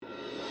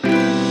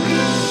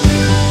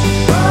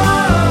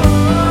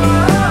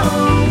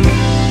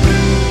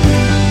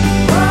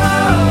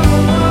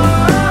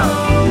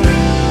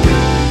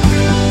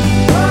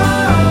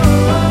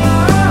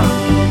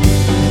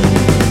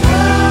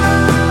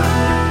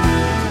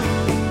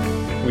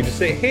we just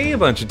say hey a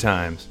bunch of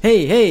times.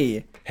 Hey,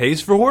 hey.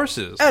 Hey's for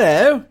horses.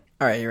 Hello.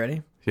 All right, you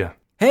ready? Yeah.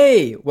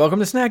 Hey, welcome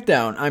to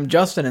Snackdown. I'm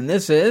Justin, and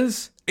this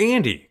is...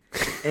 Andy.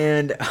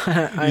 And You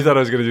thought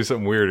I was going to do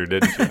something weirder,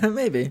 didn't you?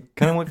 maybe.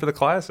 Kind of went for the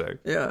classic.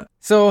 Yeah.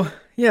 So,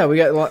 yeah, we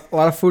got a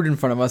lot of food in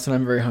front of us, and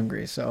I'm very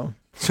hungry, so...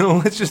 So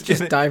let's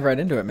just dive right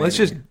into it, maybe. Let's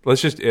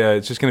just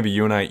it's just going to be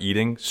you and I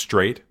eating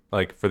straight,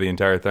 like, for the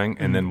entire thing,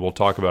 and then we'll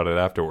talk about it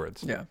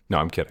afterwards. Yeah. No,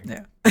 I'm kidding.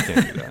 Yeah. I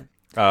can't do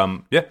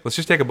that. Yeah, let's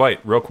just take a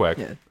bite real quick.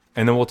 Yeah.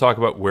 And then we'll talk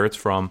about where it's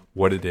from,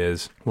 what it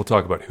is. We'll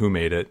talk about who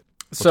made it.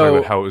 We'll talk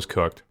about how it was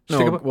cooked.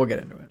 We'll get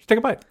into it. Just take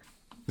a bite.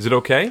 Is it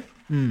okay?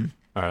 All right,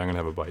 I'm going to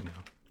have a bite now.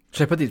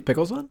 Should I put these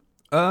pickles on?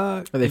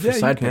 Are they for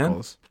side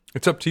pickles?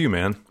 It's up to you,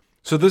 man.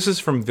 So this is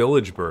from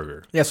Village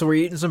Burger. Yeah, so we're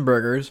eating some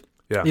burgers.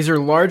 Yeah. These are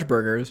large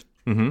burgers.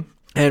 Mm-hmm.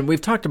 And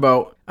we've talked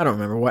about, I don't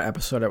remember what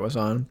episode it was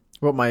on,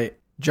 about my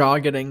jaw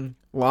getting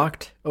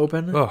locked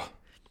open. Oh.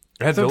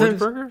 It had Village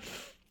Burger?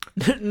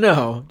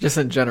 No, just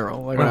in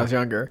general, like when I was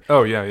younger.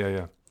 Oh,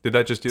 yeah. Did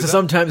that just do that? So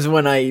sometimes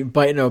when I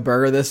bite into a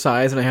burger this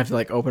size and I have to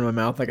like open my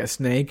mouth like a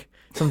snake,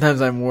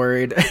 sometimes I'm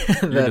worried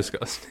You're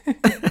disgusting.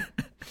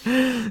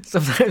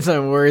 Sometimes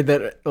I'm worried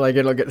that like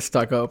it'll get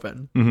stuck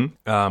open.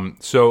 Mm-hmm.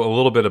 So a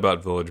little bit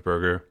about Village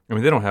Burger. I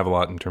mean, they don't have a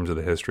lot in terms of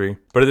the history,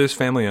 but it is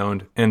family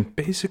owned. And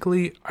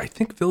basically, I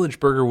think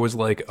Village Burger was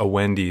like a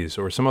Wendy's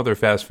or some other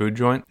fast food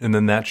joint, and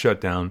then that shut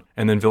down.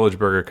 And then Village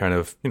Burger kind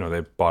of,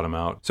 they bought them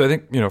out. So I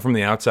think, from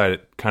the outside,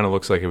 it kind of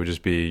looks like it would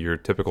just be your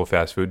typical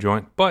fast food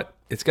joint, but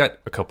it's got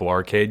a couple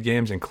arcade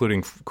games,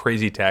 including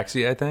Crazy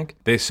Taxi, I think.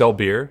 They sell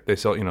beer. They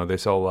sell,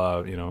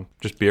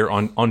 just beer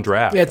on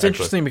draft. Yeah, it's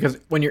interesting because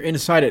when you're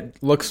inside, it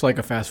looks like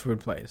a fast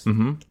food place.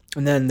 Mm-hmm.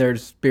 And then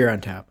there's beer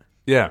on tap.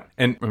 Yeah.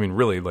 And, I mean,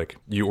 really, like,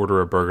 you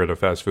order a burger at a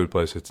fast food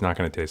place, it's not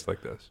going to taste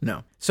like this.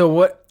 No.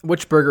 So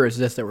which burger is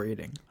this that we're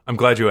eating? I'm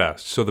glad you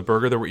asked. So the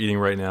burger that we're eating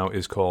right now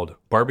is called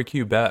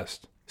Barbecue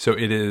Best. So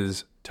it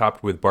is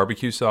topped with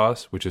barbecue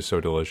sauce, which is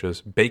so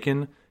delicious,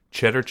 bacon,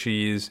 cheddar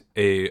cheese,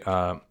 a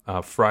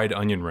fried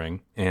onion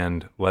ring,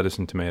 and lettuce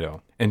and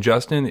tomato. And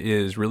Justin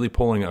is really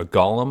pulling a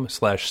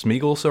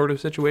Gollum/Smeagol sort of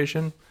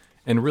situation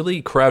and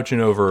really crouching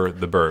over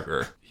the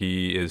burger.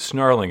 He is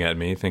snarling at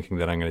me, thinking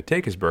that I'm going to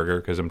take his burger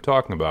because I'm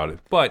talking about it.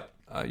 But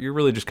you're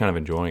really just kind of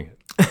enjoying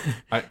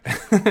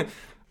it.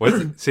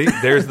 See,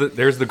 there's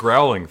the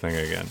growling thing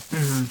again.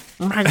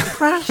 My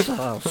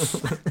precious.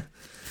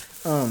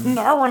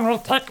 No one will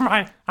take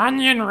my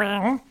onion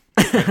ring.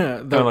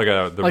 Kind of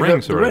like the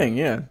ring sort of. The ring,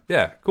 yeah.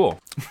 Yeah, cool.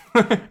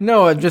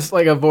 No, just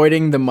like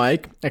avoiding the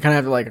mic. I kind of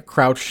have to like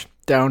crouch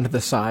down to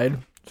the side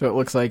so it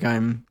looks like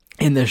I'm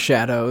in the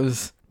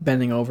shadows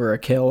bending over a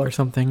kill or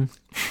something.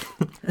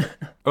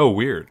 Oh,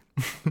 weird.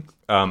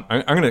 I'm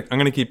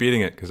gonna keep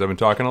eating it because I've been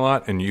talking a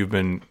lot and you've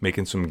been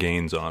making some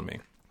gains on me.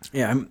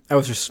 Yeah, I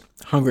was just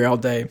hungry all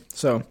day,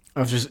 so I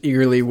was just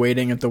eagerly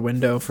waiting at the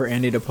window for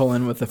Andy to pull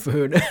in with the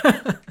food.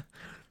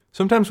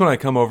 Sometimes when I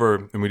come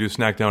over and we do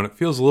Snack Down, it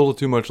feels a little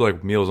too much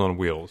like Meals on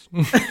Wheels.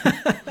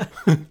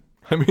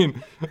 I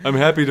mean, I'm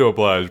happy to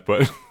oblige,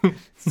 but...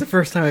 It's the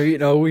first time I've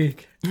eaten all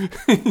week.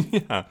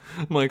 Yeah.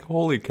 I'm like,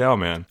 holy cow,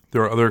 man.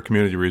 There are other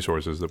community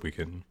resources that we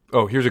can...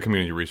 Oh, here's a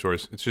community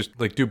resource. It's just,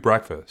 like, do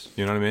breakfast.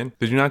 You know what I mean?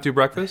 Did you not do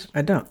breakfast?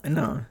 I don't.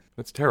 No.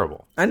 That's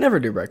terrible. I never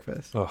do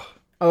breakfast. Ugh.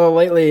 Although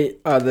lately,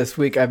 this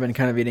week, I've been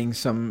kind of eating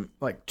some,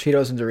 like,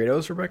 Cheetos and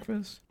Doritos for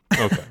breakfast.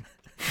 Okay.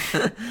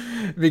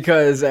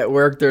 Because at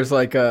work there's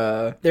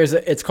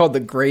it's called the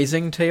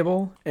grazing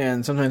table,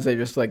 and sometimes they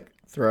just like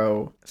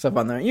throw stuff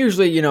on there.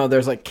 Usually,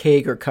 there's like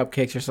cake or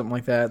cupcakes or something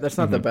like that. That's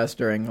not the best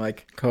during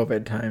like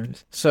COVID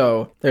times.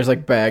 So there's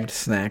like bagged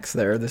snacks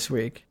there this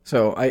week.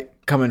 So I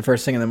come in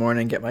first thing in the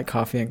morning, get my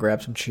coffee, and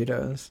grab some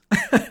Cheetos.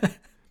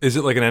 Is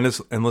it like an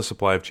endless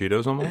supply of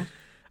Cheetos almost?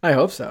 I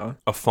hope so.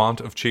 A font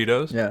of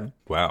Cheetos? Yeah.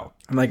 Wow.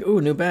 I'm like, ooh,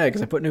 new bags.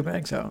 I put new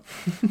bags out.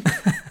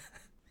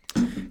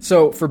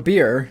 So for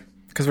beer,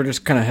 because we're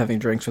just kind of having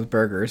drinks with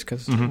burgers,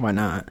 because why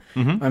not?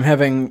 Mm-hmm. I'm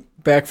having,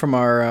 back from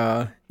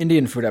our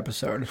Indian food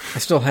episode, I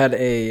still had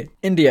a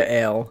India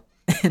ale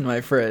in my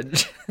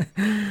fridge.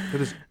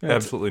 That is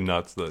absolutely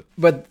nuts.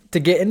 But to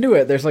get into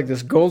it, there's like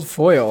this gold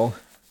foil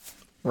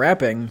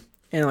wrapping,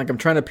 and like I'm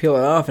trying to peel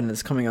it off, and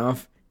it's coming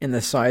off in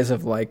the size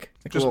of like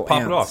just little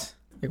pop ants. It off.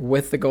 Like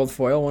with the gold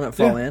foil, won't it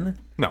fall in?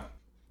 No.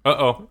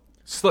 Uh-oh.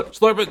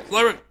 Slurp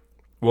it.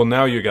 Well,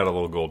 now you got a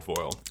little gold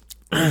foil.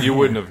 You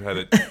wouldn't have had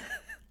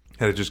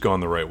it just gone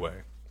the right way.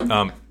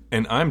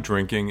 And I'm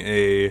drinking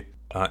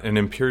an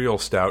Imperial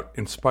Stout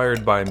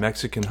inspired by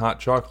Mexican hot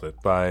chocolate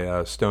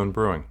by Stone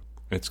Brewing.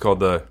 It's called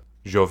the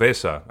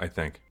Jovesa, I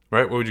think.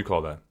 Right? What would you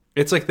call that?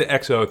 It's like the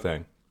XO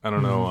thing. I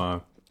don't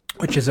know.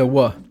 Which is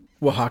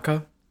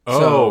Oaxaca.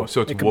 Oh,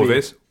 so it's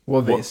Wovesa?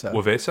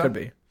 Wovesa? Could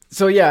be.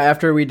 So yeah,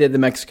 after we did the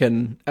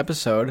Mexican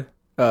episode,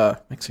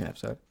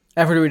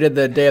 after we did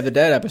the Day of the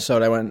Dead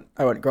episode, I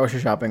went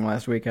grocery shopping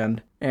last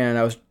weekend, and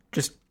I was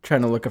just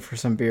trying to look for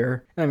some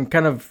beer. And I'm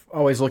kind of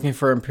always looking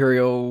for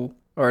Imperial,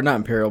 or not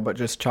Imperial, but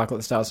just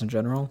chocolate stouts in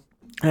general.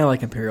 And I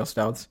like Imperial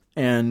stouts.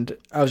 And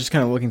I was just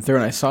kind of looking through,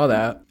 and I saw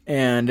that,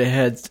 and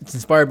it's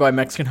inspired by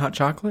Mexican hot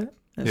chocolate.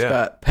 It's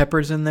got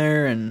peppers in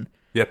there and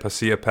Yeah,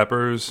 pasilla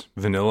peppers,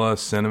 vanilla,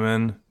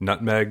 cinnamon,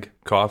 nutmeg,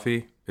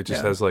 coffee. It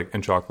just has like,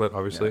 and chocolate,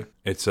 obviously.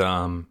 Yeah.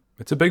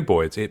 It's a big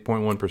boy. It's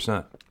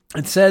 8.1%.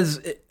 it says,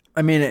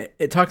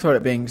 it talks about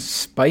it being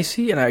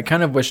spicy, and I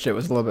kind of wished it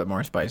was a little bit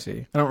more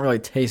spicy. I don't really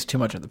taste too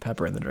much of the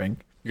pepper in the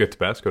drink. You get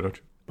Tabasco, don't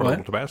you? Put a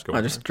little Tabasco.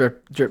 I just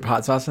drip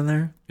hot sauce in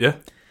there. Yeah.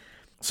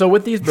 So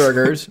with these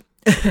burgers,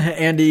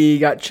 Andy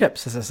got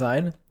chips as a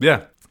side.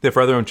 Yeah. They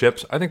fry their own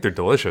chips. I think they're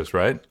delicious,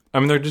 right? I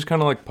mean, they're just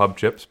kind of like pub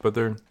chips, but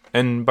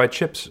and by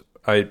chips,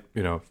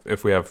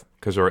 if we have,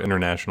 because we're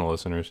international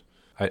listeners,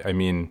 I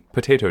mean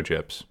potato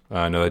chips.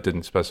 No, that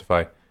didn't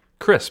specify.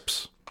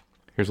 Crisps.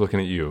 Here's looking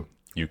at you,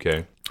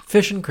 UK.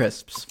 Fish and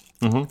crisps.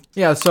 Mm-hmm.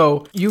 Yeah,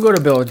 so you go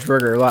to Village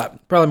Burger a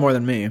lot, probably more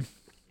than me.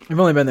 I've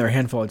only been there a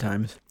handful of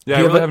times. Yeah,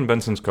 I really haven't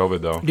been since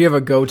COVID, though. Do you have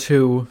a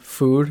go-to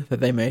food that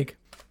they make?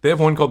 They have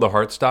one called the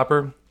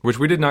Heartstopper, which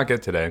we did not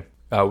get today.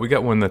 We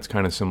got one that's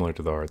kind of similar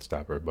to the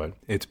Heartstopper, but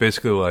it's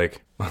basically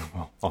like,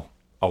 well,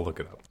 I'll look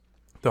it up.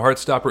 The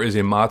Heartstopper is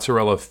a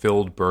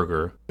mozzarella-filled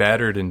burger,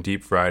 battered and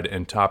deep-fried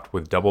and topped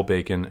with double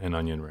bacon and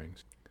onion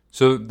rings.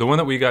 So the one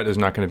that we got is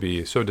not going to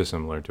be so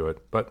dissimilar to it,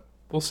 but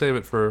we'll save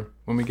it for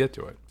when we get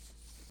to it.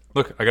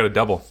 Look, I got a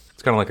double.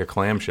 It's kind of like a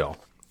clamshell.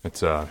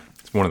 It's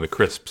one of the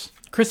crisps.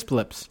 Crisp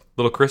lips.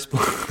 Little crisp.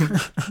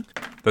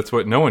 That's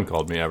what no one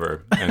called me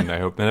ever, and I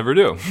hope they never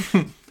do.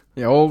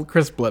 The old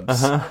crisp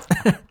lips.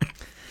 Uh-huh.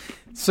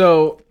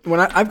 So when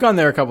I've gone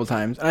there a couple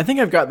times, and I think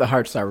I've got the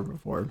Heartstopper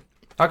before.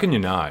 How can you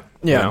not?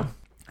 Yeah. You know?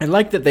 I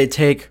like that they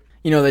take,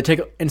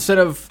 instead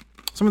of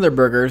some of their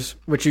burgers,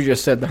 which you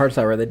just said, the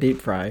Heartstopper, they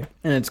deep fry.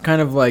 And it's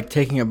kind of like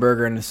taking a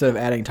burger and instead of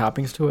adding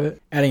toppings to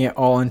it, adding it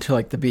all into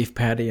like the beef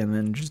patty and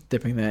then just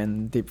dipping that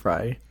in deep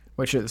fry,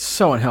 which is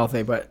so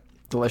unhealthy, but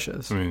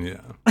delicious. I mean,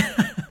 yeah.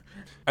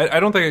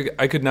 I don't think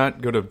I could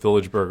not go to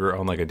Village Burger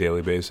on like a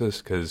daily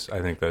basis because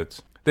I think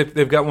that's...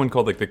 They've got one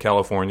called like the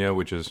California,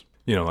 which is,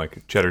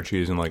 like cheddar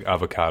cheese and like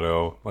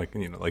avocado, like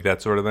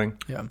that sort of thing.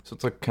 Yeah. So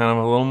it's like kind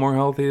of a little more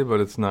healthy, but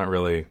it's not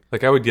really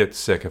like I would get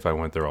sick if I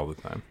went there all the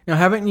time. Now,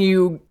 haven't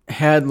you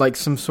had like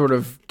some sort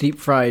of deep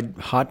fried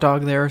hot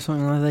dog there or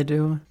something like they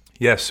do?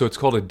 Yes. So it's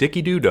called a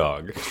Dicky Doo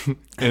Dog,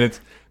 and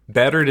it's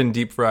battered and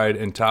deep fried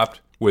and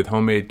topped with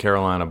homemade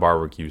Carolina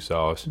barbecue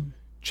sauce,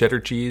 cheddar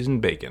cheese, and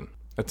bacon.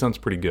 That sounds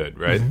pretty good,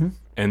 right? Mm-hmm.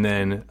 And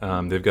then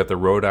they've got the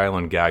Rhode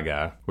Island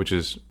Gaga, which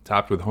is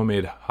topped with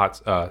homemade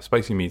hot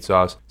spicy meat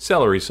sauce,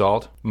 celery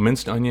salt,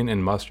 minced onion,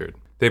 and mustard.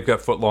 They've got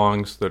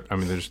footlongs.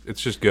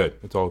 It's just good.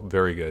 It's all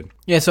very good.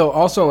 Yeah, so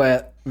also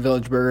at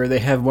Village Burger, they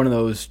have one of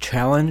those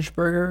challenge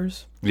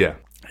burgers. Yeah.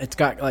 It's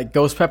got like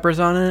ghost peppers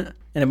on it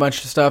and a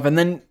bunch of stuff. And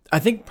then I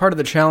think part of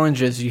the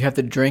challenge is you have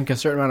to drink a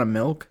certain amount of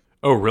milk.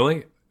 Oh,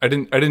 really? I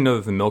didn't know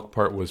that the milk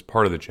part was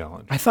part of the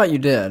challenge. I thought you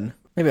did.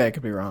 Maybe I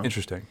could be wrong.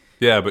 Interesting.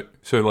 Yeah, but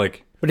so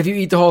like... But if you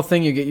eat the whole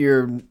thing, you get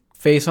your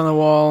face on the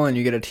wall and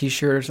you get a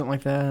t-shirt or something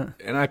like that.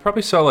 And I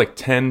probably saw like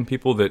 10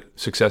 people that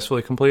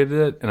successfully completed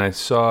it, and I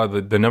saw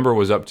the number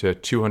was up to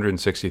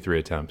 263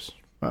 attempts.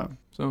 Wow.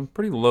 So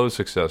pretty low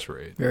success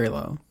rate. Very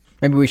low.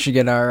 Maybe we should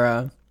get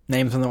our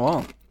names on the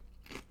wall.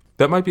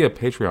 That might be a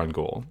Patreon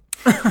goal.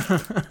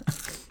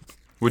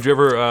 Would you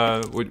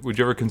ever would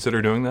you ever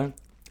consider doing that?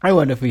 I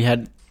would if we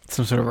had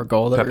some sort of a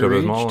goal that we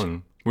reached. Pepto-Bismol,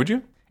 and would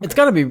you? It's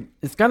gotta be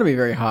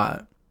very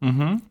hot.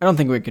 Mm-hmm. I don't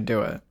think we could do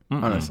it.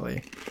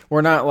 Honestly,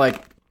 we're not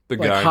like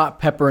hot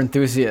pepper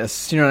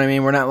enthusiasts. You know what I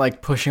mean? We're not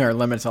like pushing our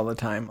limits all the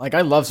time. Like I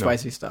love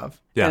spicy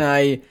stuff, and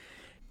I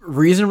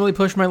reasonably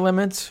push my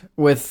limits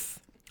with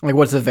like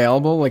what's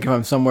available. Like if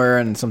I'm somewhere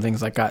and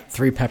something's like got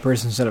 3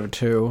 peppers instead of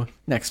 2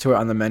 next to it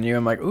on the menu,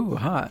 I'm like, ooh,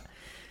 hot.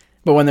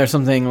 But when there's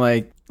something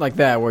like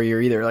that where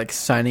you're either like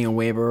signing a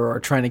waiver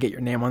or trying to get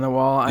your name on the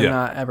wall,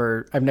 I've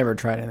never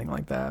tried anything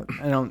like that.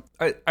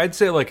 I'd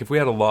say like if we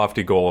had a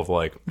lofty goal of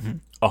like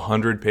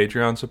 100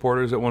 Patreon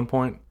supporters at one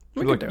point,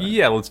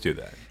 let's do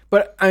that.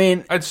 But I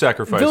mean, I'd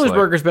sacrifice. Village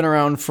Burger's been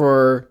around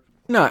for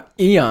not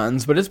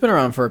eons, but it's been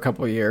around for a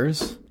couple of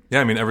years.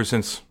 Yeah, I mean ever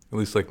since at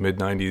least like mid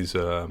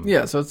 90s.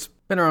 Yeah, so it's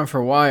been around for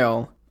a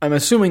while. I'm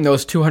assuming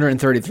those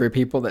 233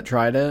 people that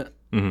tried it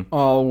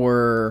all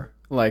were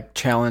like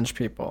challenge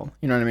people.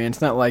 You know what I mean?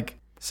 It's not like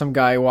some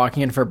guy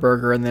walking in for a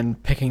burger and then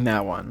picking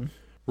that one.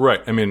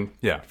 Right. I mean,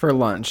 yeah. For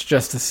lunch,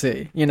 just to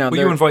see. You know,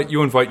 you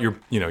invite your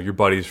your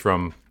buddies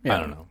from I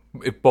don't know,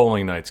 if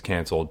bowling night's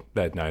canceled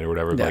that night or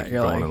whatever, like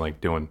you're going and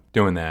like doing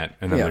that,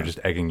 and then they're just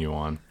egging you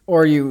on.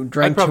 Or you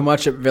drank too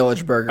much at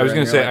Village Burger. I was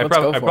going to say I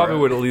probably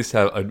would at least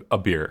have a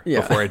beer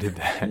before I did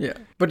that. Yeah,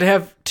 but to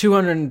have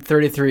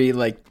 233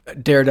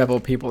 like daredevil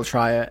people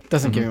try it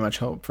doesn't give me much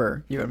hope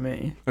for you and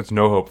me. That's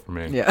no hope for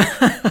me.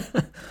 Yeah.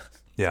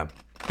 Yeah.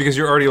 Because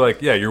you're already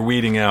like, you're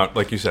weeding out,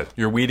 like you said,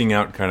 you're weeding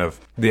out kind of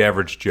the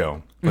average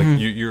Joe. Like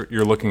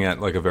you're looking at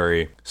like a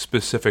very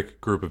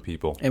specific group of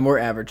people. And we're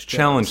average Joes.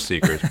 Challenge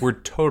seekers. We're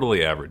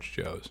totally average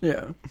Joes.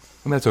 Yeah.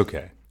 And that's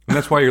okay. And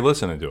that's why you're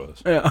listening to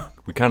us. Yeah.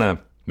 We kind of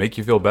make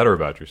you feel better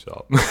about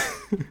yourself.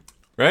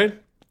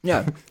 Right?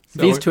 Yeah.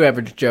 These two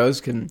average Joes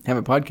can have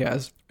a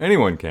podcast.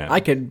 Anyone can. I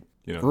could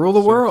rule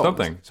the world.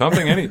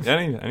 Something,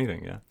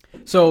 anything, yeah.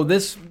 So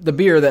the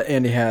beer that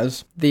Andy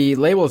has, the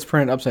label is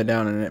printed upside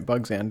down, and it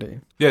bugs Andy.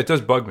 Yeah, it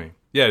does bug me.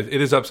 Yeah,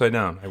 it is upside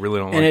down. I really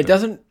don't like it. And it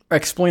doesn't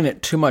explain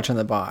it too much on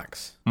the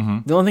box. Mm-hmm.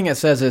 The only thing it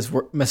says is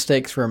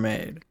mistakes were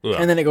made. Yeah.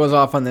 And then it goes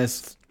off on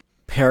this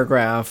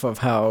paragraph of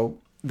how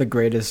the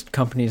greatest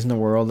companies in the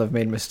world have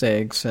made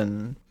mistakes,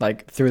 and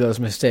like through those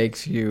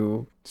mistakes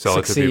you Sell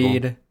it to people.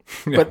 succeed.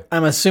 Yeah. But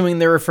I'm assuming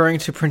they're referring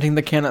to printing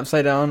the can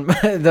upside down.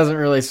 But it doesn't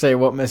really say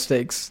what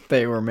mistakes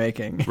they were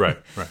making. Right.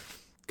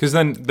 Because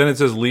then it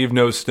says leave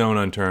no stone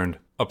unturned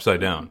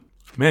upside down.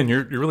 Man,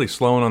 you're really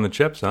slowing on the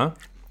chips, huh?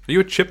 Are you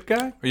a chip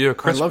guy? Are you a I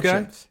crisp love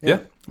guy? chips. Yeah.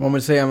 One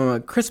would say I'm a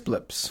crisp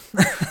lips.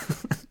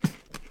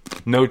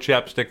 No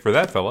chapstick for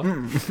that fella.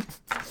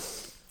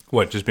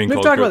 What? Just being We've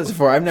called talked about crisp? this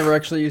before. I've never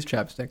actually used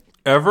chapstick.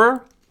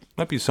 Ever?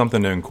 Might be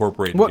something to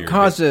incorporate. What into your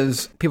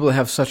causes people to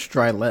have such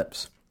dry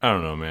lips? I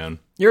don't know, man.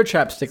 You're a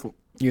chapstick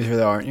user,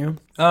 though, aren't you?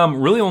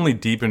 Really only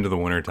deep into the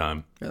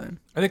wintertime. Really?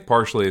 I think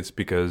partially it's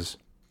because,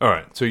 all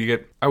right, so I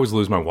always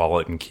lose my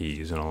wallet and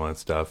keys and all that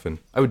stuff, and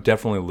I would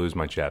definitely lose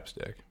my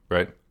chapstick,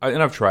 right?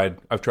 And I've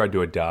tried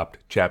to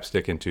adopt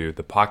chapstick into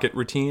the pocket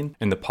routine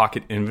and the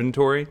pocket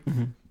inventory,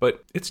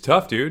 but it's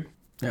tough, dude.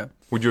 Yeah.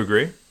 Would you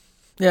agree?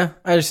 Yeah,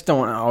 I just don't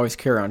want to always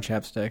carry around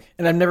chapstick.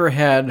 And I've never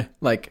had,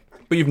 like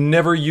But you've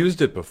never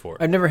used it before.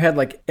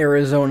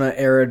 Arizona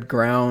arid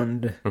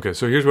ground Okay,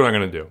 so here's what I'm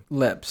going to do.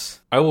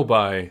 lips. I will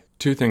buy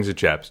 2 things of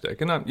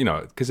chapstick, and not,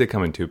 because they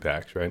come in 2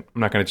 packs, right?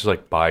 I'm not going to just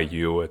like buy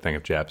you a thing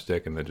of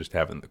chapstick and then just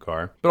have it in the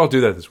car. But I'll do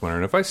that this winter.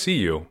 And if I see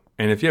you,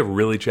 and if you have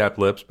really chapped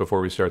lips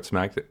before we start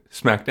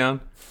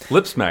Smackdown,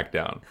 lip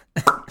smackdown.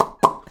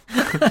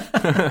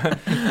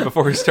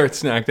 Before we start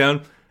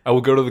Snackdown, I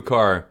will go to the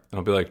car and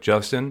I'll be like,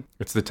 Justin,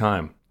 it's the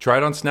time. Try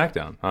it on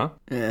Snackdown, huh?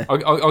 Yeah.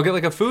 I'll get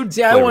like a food.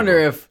 See, I flavor wonder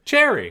one. if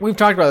cherry. we've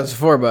talked about this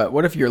before, but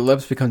what if your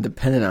lips become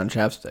dependent on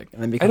chapstick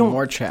and then I become don't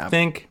more chapped?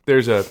 think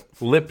there's a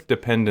lip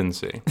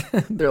dependency.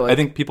 They're like, I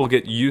think people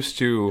get used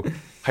to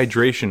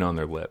hydration on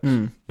their lips.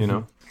 You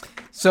know.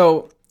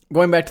 So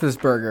going back to this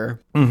burger.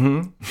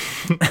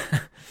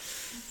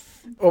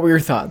 What were your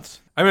thoughts?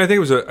 I mean, I think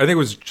it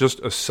was just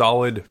a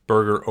solid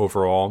burger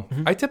overall.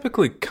 I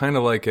typically kind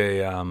of like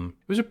it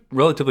was a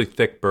relatively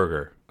thick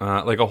burger,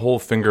 like a whole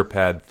finger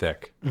pad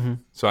thick.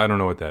 So I don't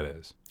know what that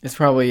is. It's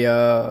probably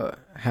a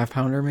half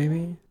pounder,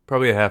 maybe.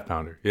 Probably a half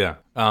pounder. Yeah.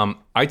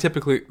 I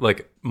typically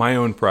like my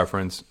own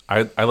preference.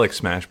 I like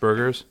smash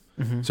burgers.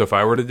 So if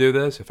I were to do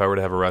this, if I were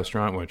to have a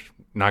restaurant, which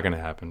not going to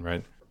happen,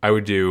 right? I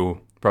would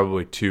do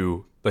probably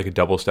 2, like a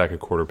double stack of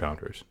quarter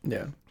pounders.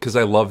 Yeah. Because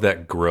I love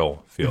that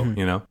grill feel,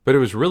 But it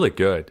was really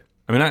good.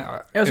 I mean,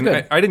 It was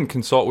good. I didn't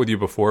consult with you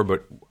before,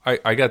 but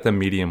I got them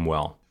medium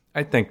well.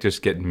 I think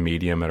just getting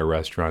medium at a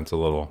restaurant's a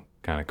little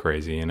kind of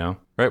crazy, Right?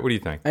 What do you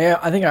think?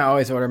 I think I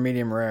always order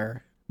medium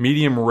rare.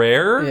 Medium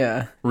rare?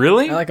 Yeah.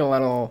 Really? I like a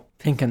little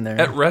pink in there.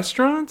 At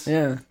restaurants?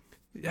 Yeah.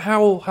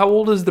 How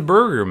old is the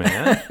burger,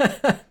 man?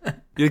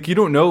 Like, you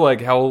don't know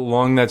like how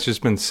long that's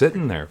just been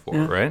sitting there for,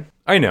 right?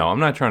 I know. I'm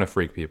not trying to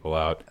freak people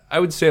out. I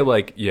would say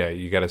like, yeah,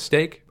 you got a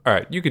steak. All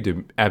right, you could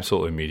do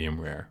absolutely medium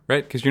rare,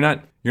 right? Because you're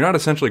not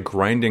essentially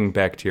grinding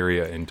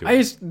bacteria into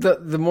it.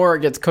 The more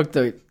it gets cooked,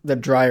 the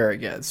drier it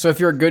gets. So if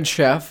you're a good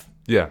chef,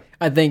 Yeah.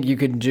 I think you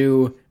could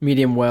do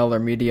medium well or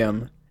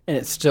medium, and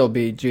it still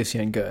be juicy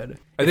and good.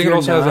 I think it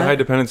also has a high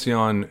dependency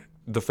on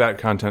the fat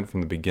content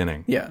from the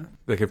beginning. Yeah.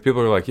 Like if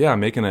people are like, yeah, I'm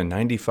making a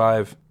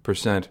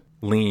 95%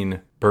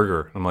 lean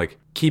burger, I'm like,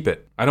 keep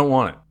it. I don't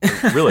want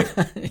it. Like, really.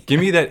 Give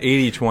me that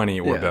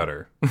 80-20 or Yeah.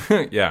 better.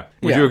 Yeah.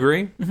 Would Yeah. you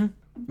agree?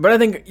 But I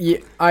think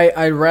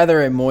I'd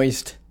rather a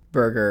moist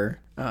burger.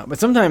 But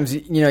sometimes,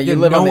 you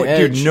live on the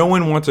edge. Dude, no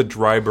one wants a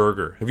dry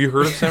burger. Have you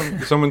heard of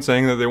someone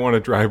saying that they want a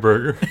dry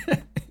burger?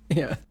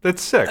 Yeah.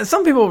 That's sick.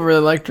 Some people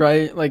really like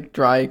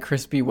dry,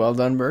 crispy, well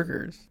done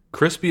burgers.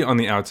 Crispy on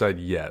the outside,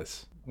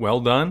 yes. Well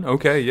done?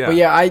 Okay, yeah. But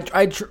yeah, I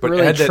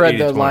really add that tread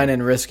the 80-20. line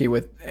in risky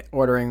with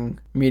ordering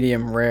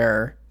medium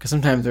rare because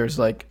sometimes there's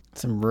like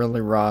some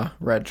really raw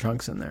red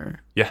chunks in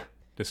there. Yeah,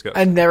 disgusting.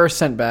 I never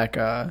sent back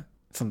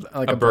something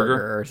like a burger?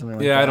 burger or something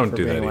like Yeah, that. I don't for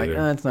do that being like,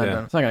 either. It's not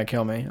Yeah. it's not gonna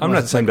kill me. I'm unless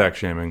not it's send back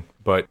shaming,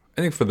 but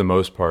I think for the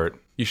most part,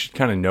 you should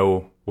kind of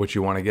know what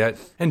you want to get.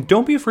 And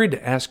don't be afraid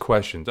to ask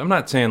questions. I'm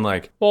not saying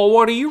like, well,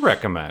 what do you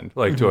recommend?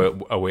 Like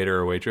to a waiter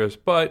or waitress.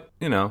 But,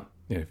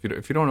 if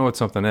you don't know what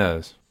something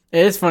is.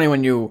 It is funny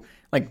when you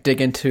like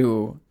dig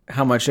into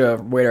how much a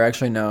waiter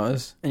actually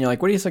knows, and you're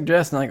like, "What do you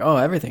suggest?" And they're like, "Oh,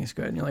 everything's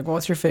good." And you're like, "Well,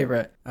 what's your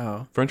favorite?"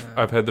 Oh,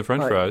 I've had the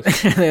French fries.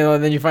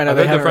 and then you find out I've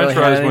they had the haven't French really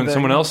fries had when anything.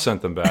 someone else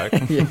sent them back.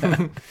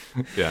 Yeah.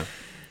 Yeah.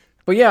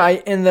 But yeah,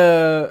 in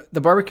the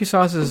barbecue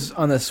sauce is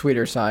on the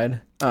sweeter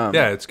side.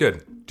 Yeah, it's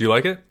good. Do you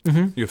like it?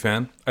 Mm-hmm. You a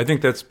fan? I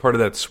think that's part of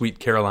that sweet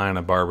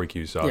Carolina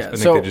barbecue sauce. Yeah, I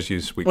think so they just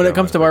use sweet when it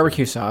comes to Carolina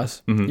barbecue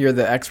sauce, you're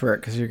the expert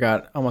because you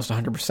got almost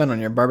 100%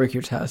 on your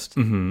barbecue test.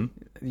 Mm-hmm.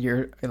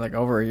 You're like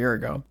over a year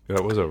ago.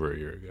 That was over a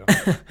year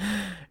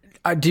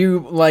ago. Do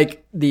you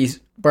like the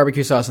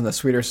barbecue sauce on the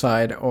sweeter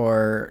side,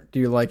 or do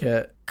you like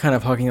it kind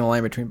of hugging the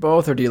line between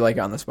both, or do you like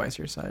it on the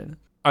spicier side?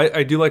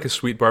 I do like a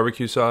sweet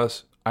barbecue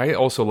sauce. I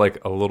also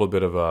like a little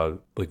bit of a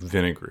like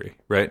vinegary,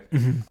 right?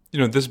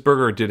 This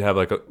burger did have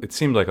it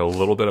seemed like a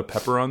little bit of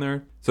pepper on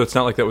there, so it's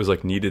not like that was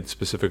like needed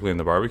specifically in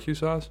the barbecue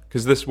sauce.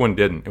 Because this one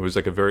didn't. It was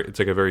like it's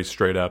like a very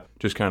straight up,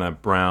 just kind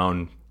of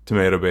brown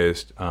tomato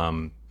based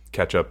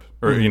ketchup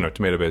or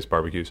tomato based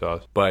barbecue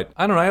sauce. But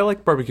I don't know. I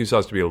like barbecue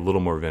sauce to be a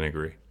little more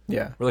vinegary.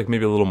 Yeah. Or like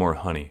maybe a little more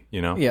honey,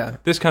 Yeah.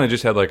 This kind of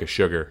just had like a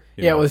sugar.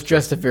 It was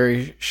just a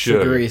very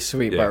sugary,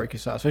 sweet barbecue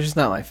sauce, which is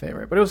not my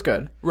favorite, but it was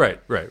good. Right.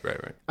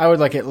 I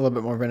would like it a little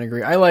bit more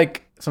vinegary. I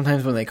like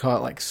sometimes when they call it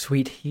like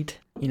sweet heat.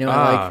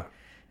 I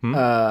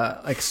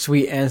like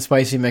sweet and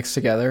spicy mixed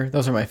together.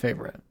 Those are my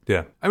favorite.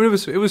 Yeah. I mean,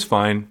 it was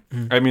fine.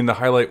 I mean, the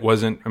highlight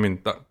wasn't,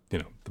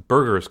 the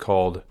burger is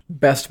called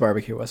Best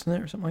Barbecue, wasn't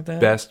it? Or something like that?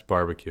 Best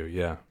Barbecue,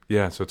 yeah.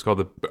 Yeah, so it's called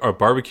the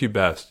Barbecue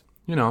Best.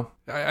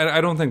 I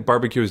don't think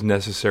barbecue is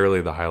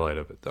necessarily the highlight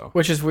of it, though.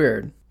 Which is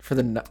weird for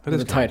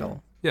the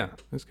title. Yeah,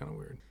 it's kind of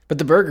weird. But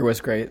the burger was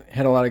great. It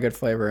had a lot of good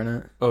flavor in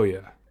it. Oh,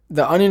 yeah.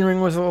 The onion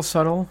ring was a little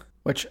subtle,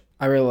 which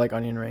I really like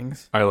onion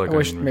rings. I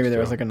wish maybe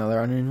there was like another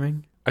onion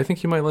ring. I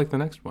think you might like the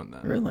next one,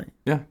 then. Really?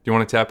 Yeah. Do you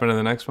want to tap into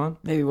the next one?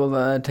 Maybe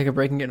we'll take a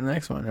break and get to the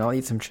next one, and I'll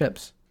eat some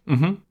chips.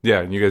 Mm-hmm.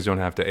 Yeah, and you guys don't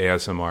have to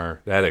ASMR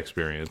that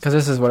experience. Because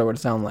this is what it would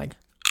sound like.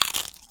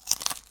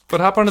 But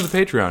hop onto the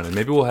Patreon, and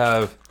maybe we'll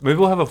have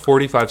a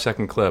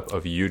 45-second clip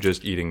of you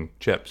just eating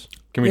chips.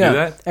 Can we do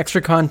that? Extra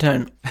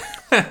content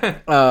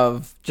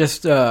of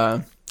just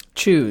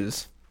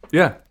choose.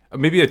 Yeah.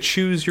 Maybe a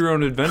choose your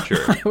own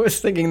adventure. I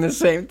was thinking the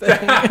same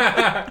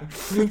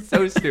thing.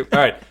 So stupid. All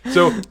right.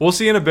 So we'll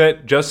see you in a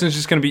bit. Justin's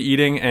just going to be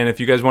eating. And if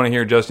you guys want to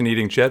hear Justin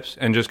eating chips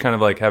and just kind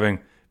of like having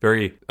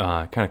very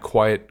kind of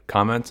quiet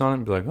comments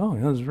on it, be like, oh,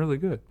 yeah, this is really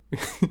good.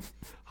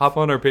 Hop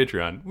on our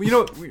Patreon.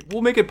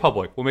 We'll make it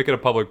public. We'll make it a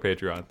public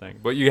Patreon thing.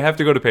 But you have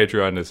to go to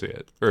Patreon to see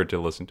it or to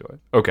listen to it.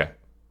 Okay.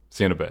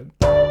 See you in a bit.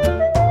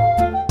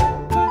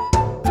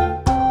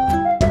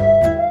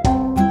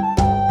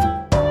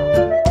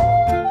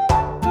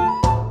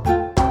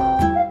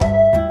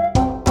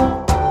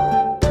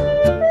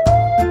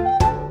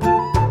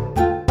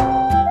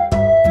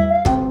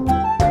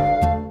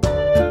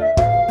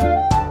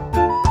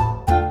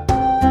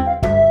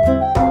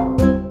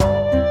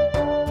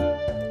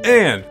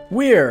 And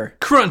we're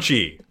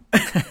crunchy.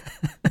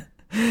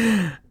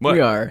 We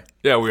are.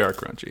 Yeah, we are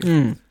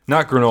crunchy.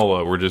 Not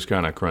granola. We're just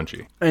kind of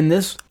crunchy. And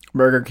this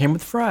burger came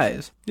with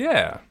fries.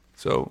 Yeah.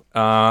 So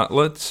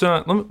let's.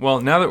 Now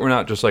that we're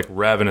not just like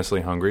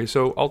ravenously hungry,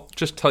 so I'll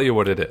just tell you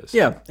what it is.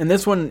 Yeah, and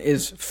this one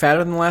is fatter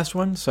than the last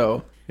one.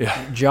 So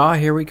jaw,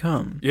 here we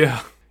come.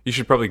 Yeah. You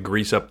should probably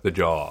grease up the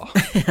jaw.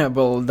 Yeah, a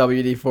little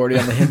WD-40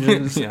 on the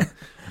hinges. Yeah.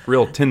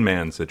 Real Tin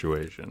Man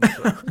situation.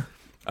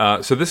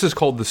 So this is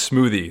called the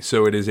Smoothie.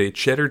 So it is a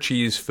cheddar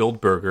cheese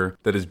filled burger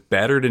that is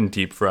battered and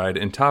deep fried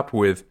and topped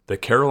with the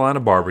Carolina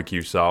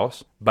barbecue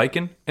sauce,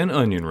 bacon, and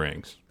onion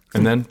rings.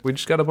 And then we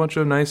just got a bunch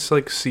of nice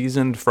like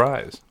seasoned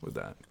fries with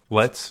that.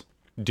 Let's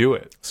do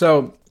it.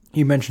 So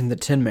you mentioned the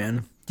Tin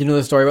Man. Do you know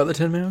the story about the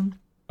Tin Man?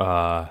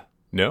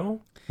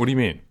 No? What do you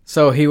mean?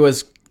 So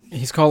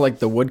he's called like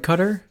the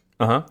woodcutter.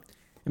 Uh-huh.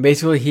 And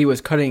basically he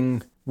was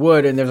cutting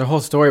wood, and there's a whole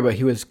story about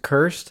he was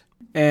cursed,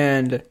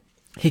 and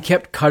he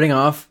kept cutting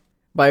off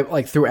by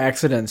like through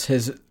accidents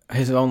his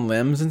own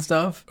limbs and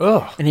stuff.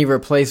 Ugh. And he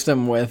replaced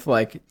them with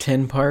like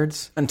tin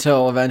parts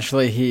until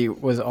eventually he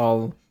was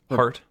all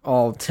Heart?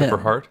 all tin. For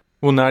heart?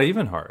 Well, not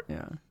even heart.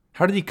 Yeah.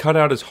 How did he cut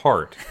out his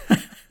heart?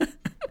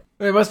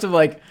 They must have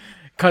like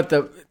cut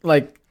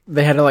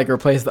they had to like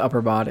replace the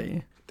upper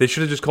body. They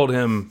should have just called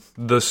him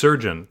the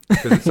surgeon,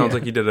 because it sounds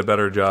like he did a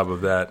better job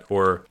of that,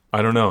 or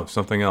I don't know,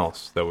 something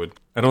else that would.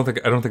 I don't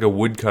think a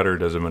woodcutter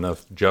does him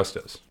enough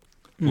justice.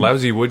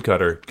 Lousy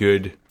woodcutter,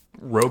 good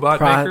robot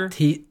maker,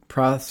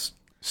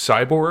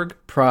 cyborg,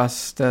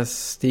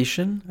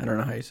 prosthetician. I don't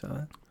know how you say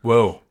that.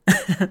 Whoa,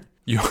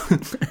 you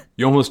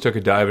almost took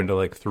a dive into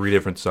like 3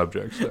 different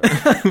subjects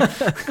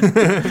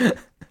there.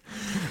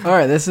 All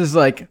right, this is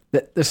like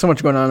there's so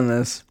much going on in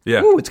this.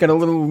 Yeah. Ooh, it's got a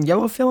little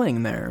yellow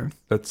filling there.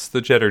 That's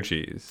the cheddar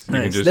cheese. You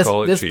Nice. can just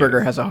call it this cheese.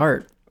 burger has a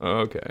heart.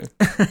 Okay.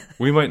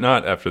 We might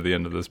not after the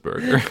end of this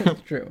burger.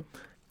 True.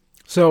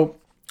 So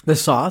the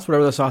sauce,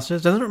 whatever the sauce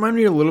is, doesn't it remind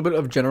me a little bit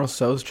of General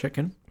Tso's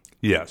chicken?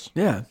 Yes.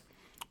 Yeah.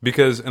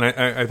 Because, and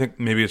I think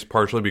maybe it's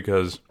partially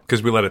because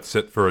we let it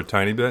sit for a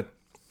tiny bit,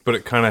 but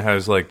it kind of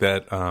has like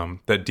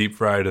that deep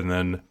fried and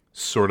then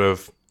sort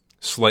of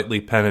slightly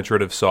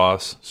penetrative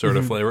sauce sort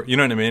of flavor. You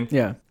know what I mean?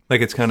 Yeah.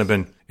 Like it's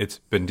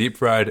been deep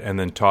fried and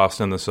then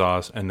tossed in the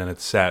sauce and then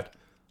it's sat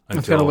until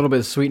It's got a little bit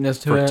of sweetness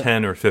to for it.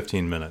 10 or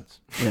 15 minutes.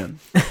 Yeah.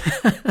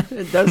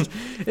 It does.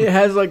 It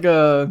has like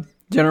a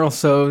General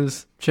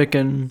Tso's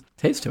chicken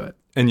taste to it.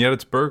 And yet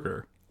it's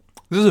burger.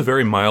 This is a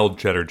very mild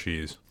cheddar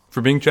cheese.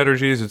 For being cheddar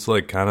cheese, it's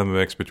like kind of a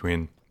mix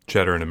between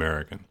cheddar and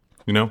American.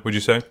 You know, would you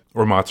say?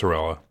 Or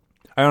mozzarella.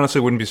 I honestly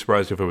wouldn't be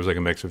surprised if it was like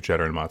a mix of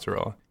cheddar and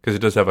mozzarella, because it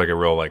does have like a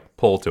real like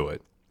pull to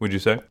it. Would you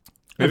say?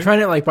 Maybe? I'm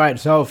trying it like by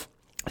itself.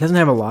 It doesn't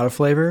have a lot of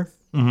flavor.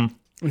 Mm-hmm.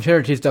 And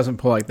cheddar cheese doesn't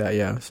pull like that,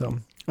 yeah. So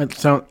it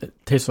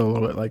tastes a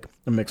little bit like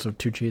a mix of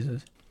 2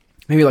 cheeses.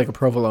 Maybe like a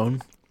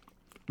provolone.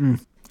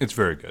 It's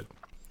very good.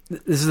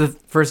 This is the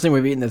first thing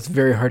we've eaten that's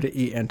very hard to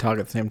eat and talk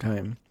at the same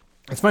time.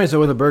 It's funny, so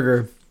with a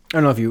burger, I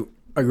don't know if you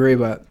agree,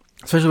 but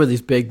especially with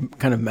these big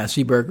kind of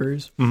messy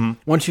burgers,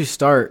 once you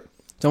start,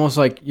 it's almost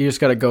like you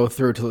just got to go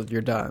through till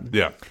you're done.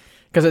 Yeah.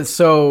 Because it's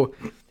so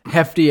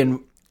hefty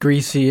and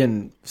greasy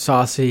and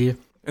saucy.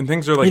 And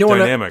things are like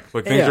dynamic.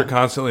 Like things are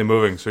constantly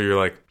moving, so you're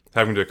like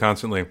having to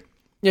constantly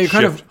you're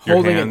kind of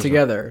holding it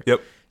together.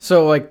 Yep.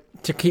 So like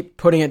to keep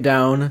putting it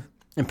down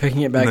and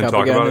picking it back up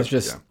again is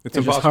just it's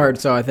just hard.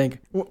 So I think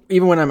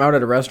even when I'm out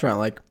at a restaurant,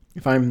 like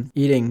if I'm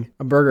eating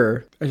a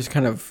burger, I just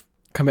kind of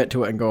commit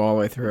to it and go all the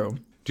way through.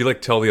 Do you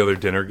like tell the other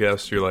dinner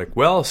guests, you're like,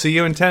 well, see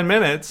you in 10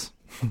 minutes?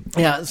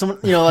 Yeah, someone,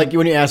 like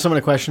when you ask someone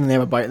a question and they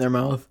have a bite in their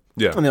mouth.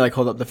 Yeah. And they like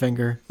hold up the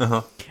finger.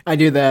 Uh-huh. I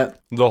do that.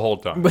 The whole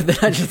time. But then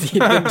I just eat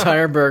the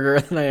entire burger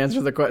and then I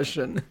answer the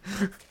question.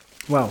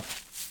 Well,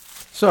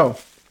 so.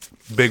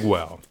 Big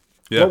wow.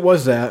 Yeah. What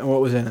was that and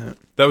what was in it?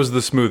 That was the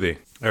smoothie.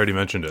 I already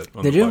mentioned it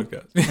on the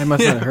podcast. I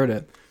must not have heard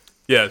it.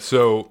 Yeah,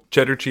 so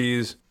cheddar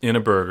cheese in a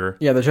burger.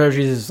 Yeah, the cheddar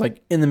cheese is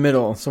like in the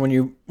middle. So when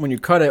you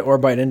cut it or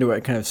bite into it,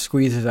 it kind of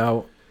squeezes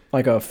out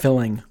like a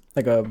filling,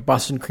 like a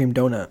Boston cream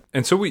donut.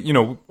 And so we,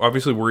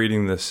 obviously we're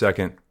eating this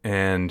second,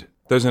 and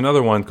there's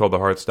another one called the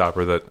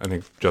Heartstopper that I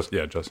think Justin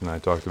and I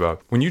talked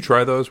about. When you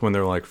try those, when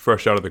they're like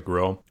fresh out of the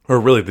grill, or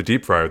really the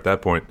deep fryer at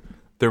that point,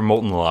 they're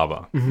molten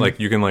lava. Mm-hmm. Like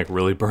you can like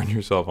really burn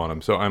yourself on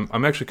them. So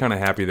I'm actually kind of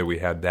happy that we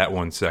had that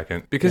one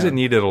second because it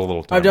needed a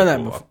little time. I've done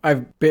that before.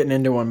 I've bitten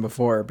into one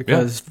before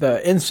because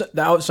the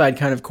outside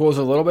kind of cools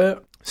a little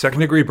bit.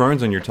 Second degree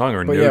burns on your tongue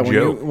are no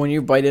joke. When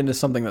you bite into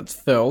something that's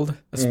filled,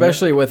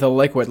 especially with a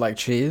liquid like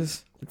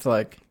cheese, it's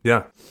like...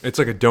 Yeah, it's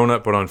like a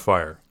donut but on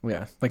fire.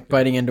 Yeah, like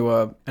biting into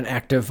an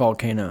active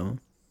volcano.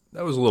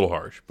 That was a little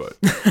harsh, but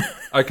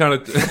I kind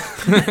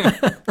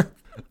of...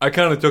 I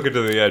kind of took it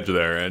to the edge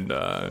there, and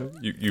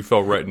you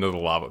fell right into the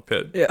lava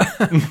pit. Yeah.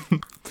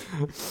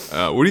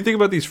 What do you think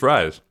about these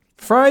fries?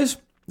 Fries,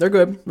 they're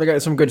good. They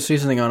got some good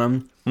seasoning on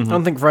them. Mm-hmm. I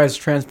don't think fries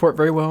transport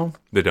very well.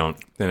 They don't.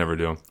 They never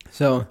do.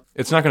 So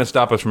it's not going to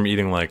stop us from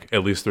eating like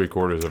at least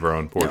 3/4 of our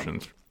own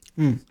portions.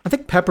 No. I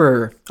think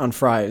pepper on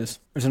fries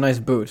is a nice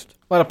boost.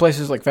 A lot of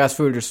places like fast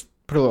food just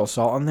put a little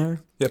salt on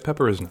there. Yeah,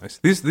 pepper is nice.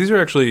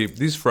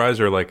 These fries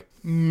are like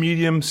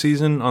medium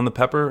season on the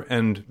pepper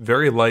and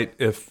very light,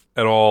 if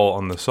at all,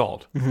 on the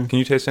salt. Mm-hmm. Can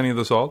you taste any of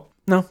the salt?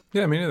 No.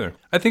 Yeah, me neither.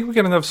 I think we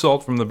get enough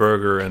salt from the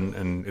burger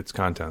and its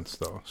contents,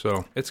 though.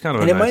 So it's kind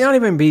of it might not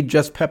even be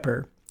just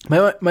pepper.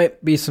 It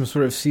might be some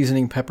sort of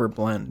seasoning pepper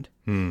blend.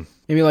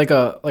 Maybe like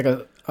a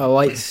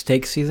light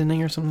steak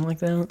seasoning or something like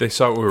that. They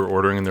saw what we were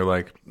ordering and they're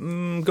like,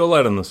 go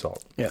light on the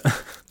salt. Yeah.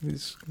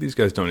 These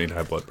guys don't need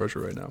high blood pressure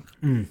right now.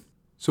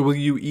 So will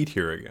you eat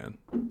here again?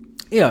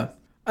 Yeah.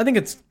 I think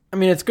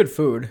it's good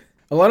food.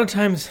 A lot of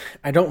times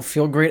I don't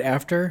feel great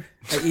after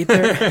I eat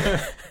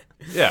there.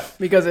 Yeah.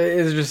 Because it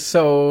is just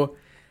so...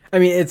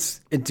 it's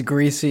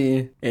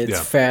greasy, it's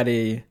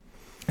fatty,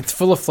 it's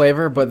full of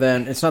flavor, but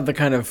then it's not the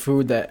kind of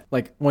food that,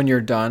 like, when you're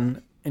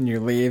done and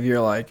you leave,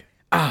 you're like,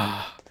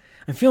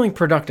 I'm feeling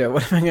productive.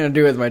 What am I going to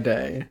do with my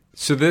day?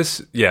 So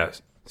this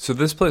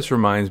place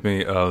reminds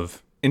me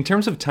of, in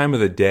terms of time of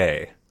the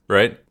day,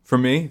 right? For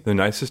me, the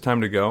nicest time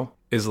to go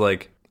is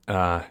like,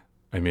 if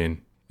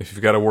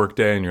you've got a work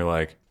day and you're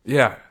like,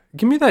 yeah,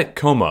 give me that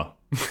coma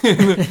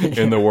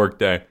in the work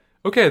day.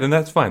 Okay, then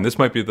that's fine. This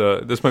might be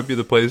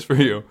the place for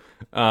you.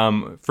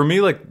 For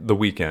me, like the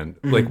weekend,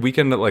 like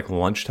weekend at like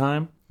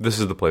lunchtime, this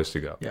is the place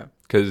to go. Yeah,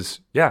 because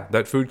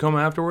that food coma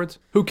afterwards.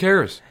 Who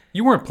cares?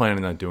 You weren't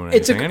planning on doing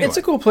anything anyway. It's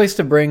a cool place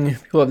to bring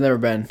people who've never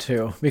been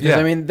to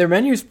because their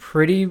menu's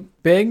pretty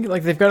big.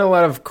 Like they've got a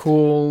lot of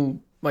cool,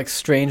 like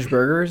strange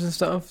burgers and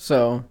stuff.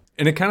 So.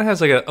 And it kind of has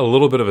like a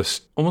little bit of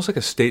almost like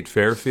a state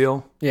fair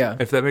feel. Yeah,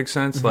 if that makes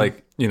sense.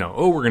 Like we're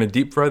gonna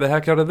deep fry the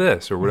heck out of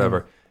this or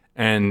whatever.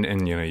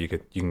 And you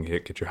can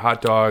get your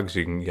hot dogs,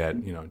 you can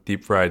get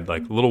deep fried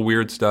like little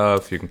weird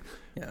stuff. You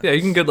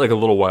can get like a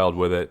little wild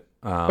with it.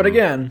 But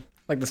again,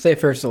 like the state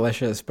fair is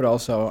delicious, but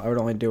also I would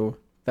only do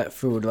that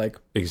food like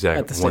exactly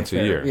at the state once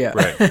fair. a year. Yeah,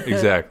 right,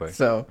 exactly.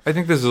 So I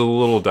think this is a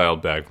little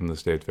dialed back from the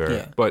state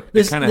fair, but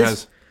it kind of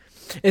has.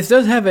 It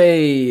does have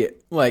a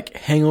like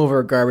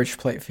hangover garbage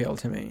plate feel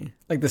to me,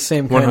 like the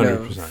same kind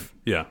 100%,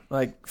 of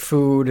like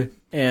food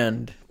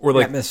and or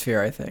like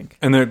atmosphere, I think.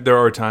 And there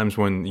are times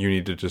when you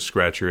need to just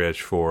scratch your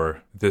itch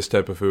for this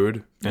type of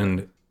food,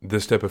 and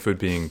this type of food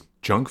being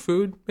junk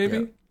food,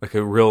 maybe like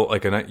a real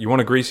you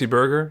want a greasy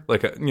burger,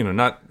 like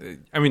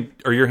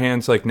are your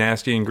hands like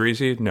nasty and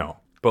greasy? No,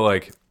 but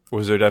like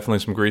was there definitely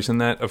some grease in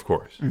that? Of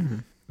course. Mm-hmm.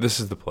 This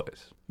is the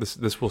place.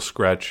 This will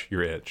scratch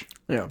your itch.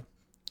 Yeah.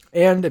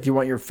 And if you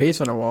want your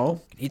face on a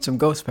wall, eat some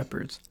ghost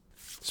peppers.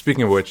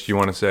 Speaking of which, do you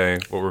want to say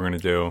what we're going to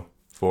do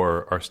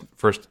for our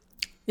first...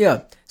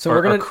 Yeah. So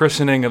our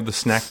christening of the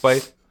snack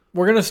bite?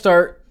 We're going to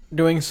start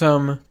doing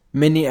some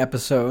mini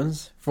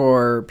episodes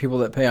for people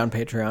that pay on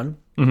Patreon.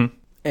 Mm-hmm.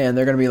 And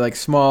they're going to be like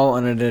small,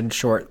 unedited,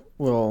 short.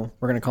 We're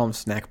going to call them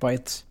snack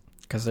bites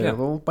because they're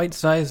little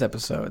bite-sized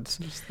episodes.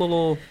 Just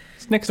little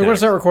snacks. So we're going to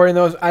start recording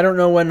those. I don't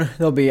know when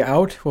they'll be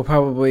out. We'll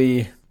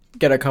probably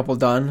get a couple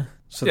done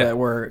so Yeah. that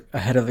we're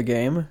ahead of the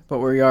game, but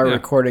we are Yeah.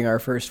 recording our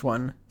first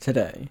one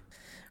today.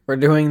 We're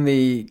doing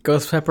the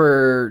Ghost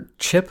Pepper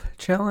Chip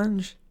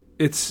Challenge.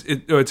 It's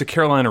a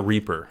Carolina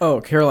Reaper.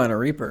 Oh, Carolina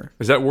Reaper.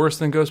 Is that worse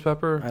than Ghost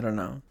Pepper? I don't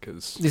know.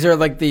 Because These are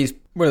like these,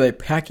 what are they,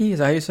 Packy? Is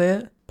that how you say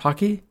it?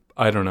 Pocky?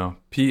 I don't know.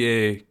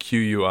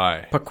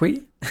 Paqui.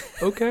 Paquis?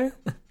 Okay.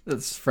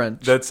 That's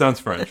French. That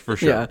sounds French for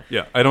sure.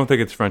 Yeah. I don't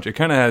think it's French. It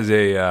kind of has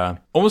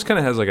almost kind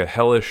of has like a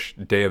hellish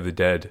Day of the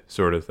Dead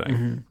sort of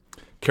thing.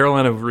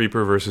 Carolina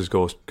Reaper versus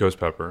Ghost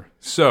Pepper.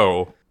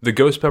 So the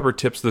Ghost Pepper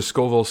tips the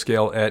Scoville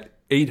scale at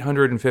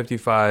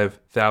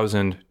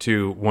 855,000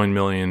 to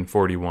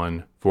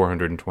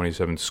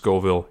 1,041,427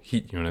 Scoville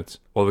heat units,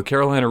 while the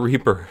Carolina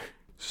Reaper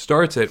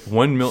starts at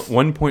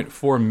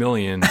 1.4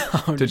 million to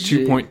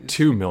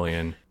 2.2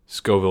 million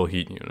Scoville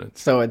heat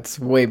units. So it's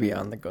way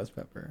beyond the Ghost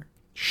Pepper.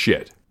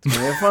 Shit. It's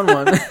gonna be a fun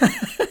one.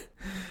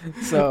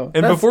 So,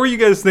 And that's- before you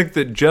guys think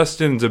that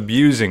Justin's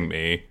abusing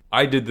me,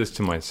 I did this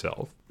to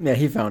myself. yeah,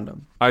 he found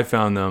them. I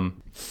found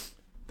them.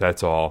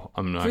 That's all.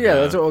 I'm not. So yeah,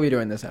 gonna, that's what we'll be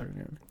doing this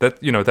afternoon.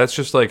 that's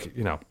just like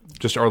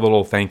just our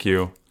little thank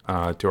you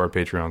to our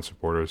Patreon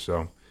supporters.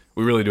 So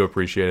we really do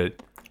appreciate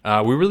it.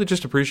 We really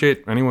just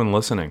appreciate anyone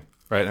listening,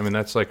 right? I mean,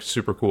 that's like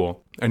super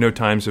cool. I know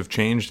times have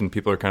changed and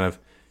people are kind of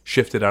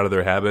shifted out of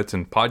their habits,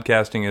 and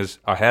podcasting is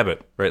a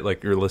habit, right?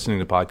 Like you're listening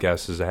to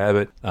podcasts is a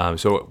habit.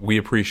 So we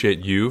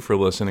appreciate you for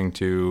listening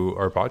to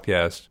our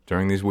podcast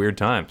during these weird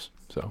times.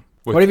 So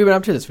What have you been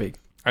up to this week?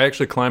 I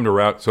actually climbed a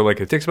route. So,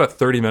 it takes about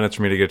 30 minutes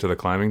for me to get to the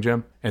climbing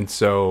gym. And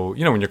so,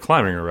 when you're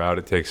climbing a route,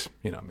 it takes,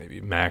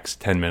 maybe max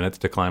 10 minutes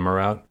to climb a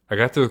route. I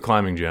got to the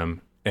climbing gym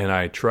and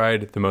I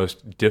tried the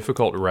most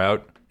difficult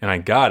route and I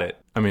got it.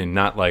 I mean,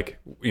 not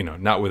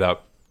not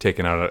without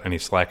taking out any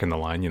slack in the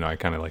line. I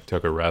kind of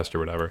took a rest or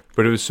whatever.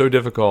 But it was so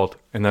difficult.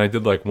 And then I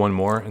did one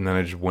more and then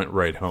I just went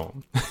right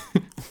home.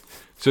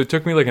 So it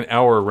took me an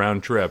hour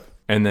round trip.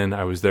 And then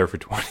I was there for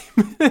 20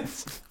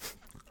 minutes.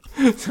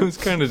 So it was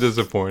kind of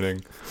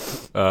disappointing.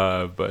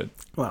 But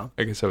Well,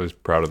 I guess I was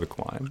proud of the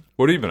climb.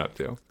 What have you been up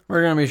to?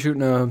 we're gonna be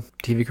shooting a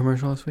TV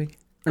commercial this week.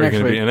 Are you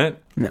going to be in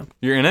it? No,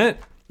 You're in it?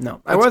 no.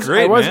 That's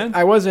great, man.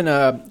 I was in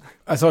a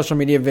social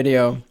media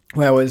video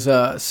where I was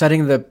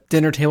setting the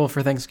dinner table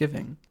for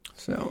Thanksgiving.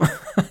 So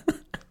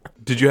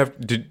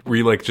Were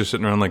you just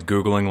sitting around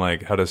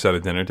Googling how to set a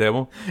dinner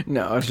table?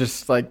 no, I was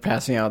just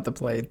passing out the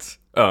plates.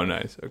 Oh,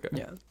 nice. Okay.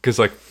 Yeah. Because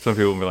some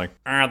people will be like,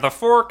 The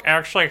fork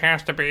actually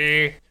has to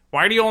be.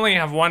 Why do you only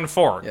have one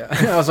fork? Yeah,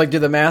 I was like, do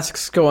the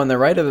masks go on the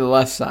right or the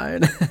left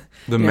side? the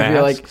You know, if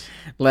you're masks?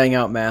 laying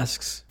out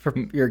masks for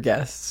your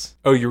guests.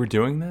 Oh, you were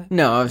doing that?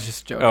 No, I was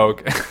just joking. Oh,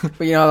 okay.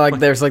 But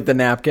there's the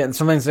napkin.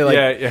 Sometimes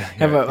they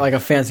have a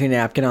fancy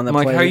napkin on the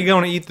I'm plate. how are you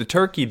going to eat the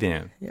turkey,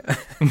 Dan? Yeah.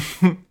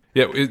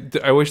 Yeah,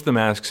 I wish the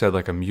masks had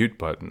a mute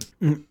button.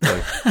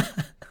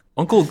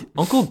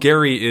 Uncle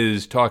Gary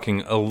is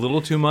talking a little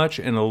too much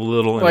and a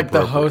little the host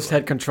inappropriately.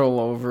 had control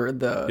over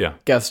the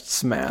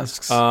guests'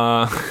 masks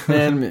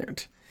and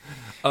mute.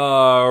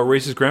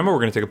 Racist grandma, we're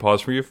going to take a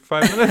pause for you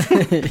for 5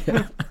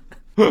 minutes.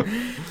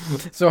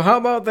 So how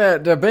about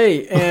that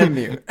debate and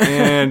mute?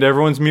 And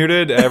everyone's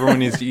muted. Everyone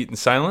needs to eat in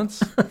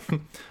silence.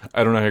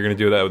 I don't know how you're going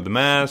to do that with the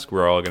mask.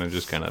 We're all going to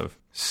just kind of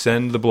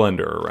send the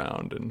blender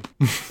around and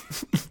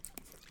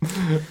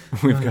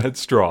we've got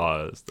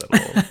straws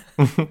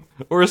that'll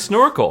or a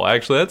snorkel.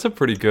 Actually, that's a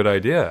pretty good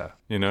idea.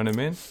 You know what I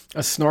mean?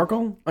 A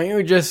snorkel? Aren't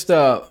you just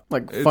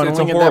funneling It's a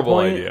at that horrible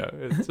point? idea.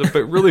 It's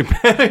a really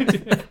bad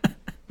idea.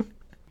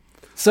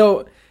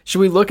 So should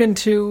we look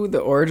into the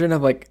origin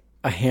of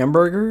a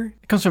hamburger?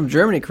 It comes from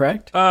Germany,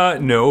 correct?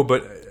 No,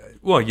 but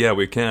yeah,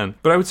 we can.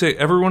 But I would say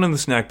everyone in the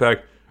snack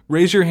pack,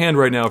 raise your hand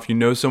right now if you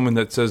know someone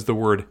that says the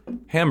word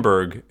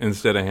Hamburg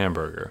instead of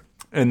hamburger.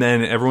 And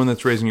then everyone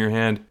that's raising your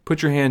hand,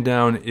 put your hand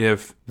down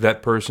if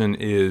that person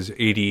is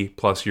 80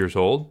 plus years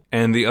old.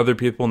 And the other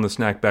people in the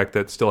snack pack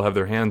that still have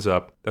their hands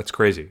up, that's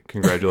crazy.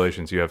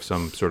 Congratulations. You have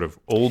some sort of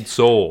old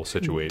soul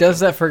situation. Does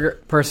that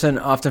person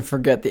often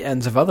forget the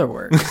ends of other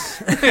words?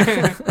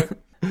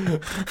 I'm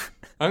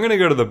going to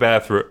go to the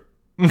bathroom.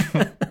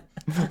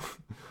 All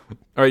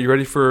right, you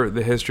ready for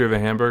the history of a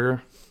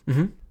hamburger?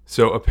 Mm-hmm.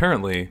 So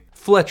apparently,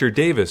 Fletcher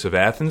Davis of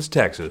Athens,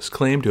 Texas,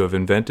 claimed to have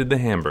invented the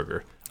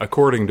hamburger.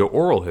 According to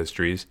oral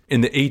histories, in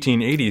the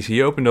 1880s,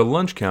 he opened a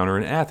lunch counter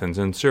in Athens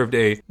and served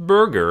a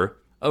burger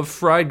of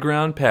fried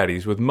ground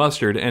patties with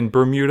mustard and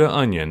Bermuda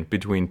onion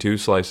between two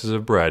slices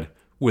of bread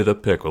with a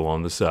pickle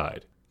on the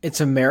side.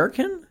 It's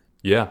American?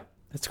 Yeah.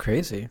 That's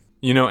crazy.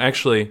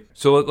 Actually,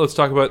 so let's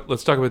talk about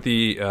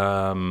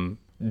the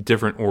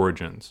different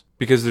origins,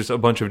 because there's a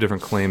bunch of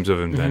different claims of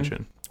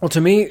invention. Mm-hmm. Well,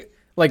 to me,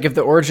 if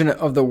the origin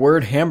of the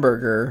word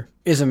hamburger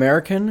is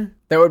American,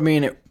 that would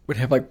mean it would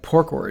have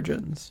pork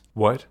origins.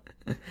 What?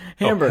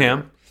 Hamburger. Oh,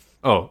 ham?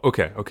 Oh,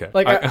 okay.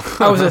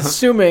 I was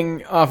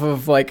assuming off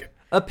of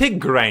A pig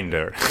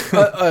grinder.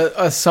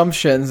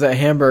 assumptions that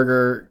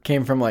hamburger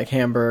came from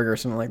Hamburg or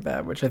something like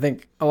that, which I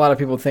think a lot of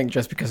people think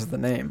just because of the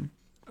name.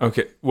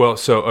 Okay, well,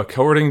 so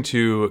according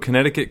to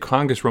Connecticut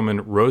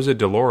Congresswoman Rosa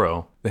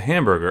DeLauro, the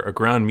hamburger, a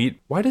ground meat.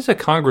 Why does a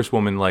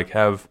congresswoman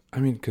have? I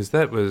mean, because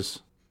that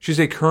was She's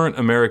a current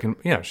American.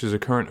 Yeah, she's a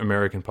current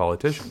American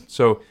politician.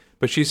 So,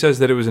 but she says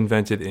that it was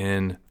invented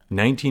in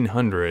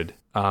 1900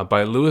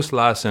 by Louis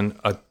Lassen,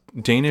 a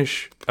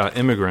Danish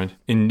immigrant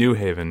in New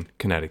Haven,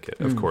 Connecticut.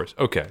 Of course.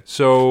 Okay,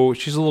 so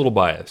she's a little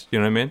biased. You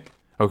know what I mean?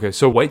 Okay,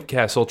 so White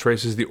Castle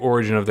traces the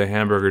origin of the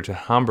hamburger to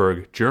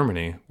Hamburg,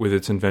 Germany, with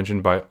its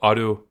invention by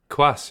Otto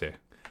Quasse.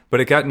 But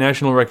it got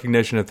national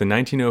recognition at the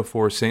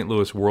 1904 St.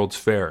 Louis World's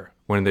Fair,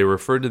 when they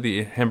referred to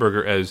the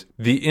hamburger as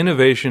the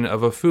innovation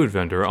of a food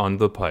vendor on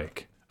the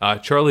pike.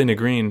 Charlie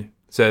Negreen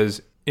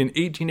says, in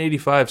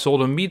 1885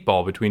 sold a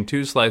meatball between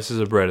two slices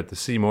of bread at the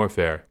Seymour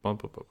Fair.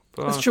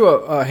 That's true.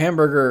 A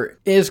hamburger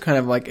is kind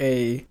of like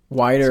a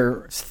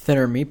wider,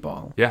 thinner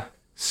meatball. Yeah.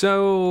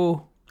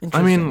 So,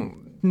 I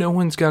mean, no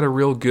one's got a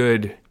real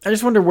good... I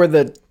just wonder where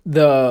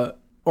the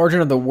origin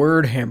of the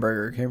word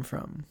hamburger came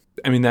from.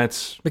 I mean,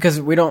 that's... Because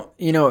we don't...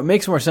 it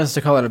makes more sense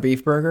to call it a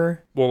beef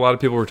burger. Well, a lot of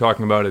people were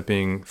talking about it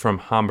being from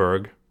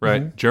Hamburg,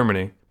 right?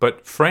 Germany.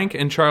 But Frank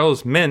and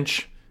Charles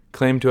Mensch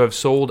claimed to have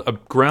sold a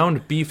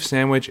ground beef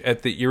sandwich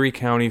at the Erie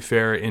County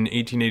Fair in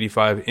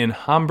 1885 in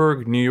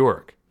Hamburg, New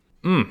York.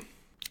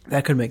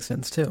 That could make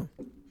sense, too.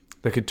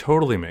 That could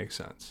totally make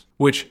sense.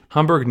 Which,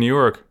 Hamburg, New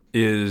York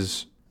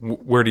is...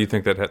 Where do you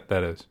think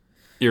that is?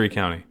 Erie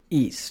County.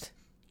 East.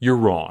 You're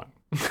wrong.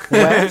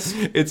 West?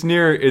 It's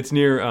near, it's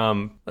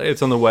on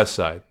the west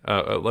side,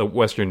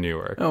 western New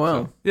York. Oh,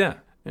 wow. So, yeah.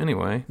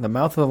 Anyway. The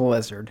mouth of the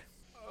lizard.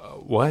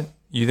 What?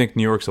 You think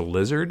New York's a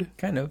lizard?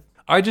 Kind of.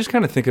 I just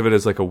kind of think of it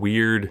as like a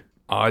weird,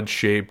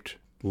 odd-shaped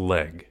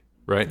leg,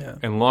 right? Yeah.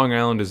 And Long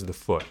Island is the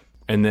foot.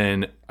 And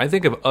then I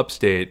think of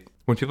upstate,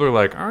 when people are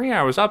like, oh yeah,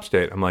 I was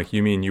upstate. I'm like,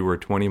 you mean you were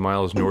 20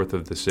 miles north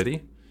of the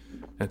city?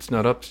 That's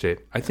not upstate.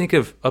 I think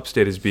of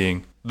upstate as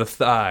being the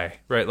thigh,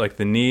 right? Like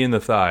the knee and the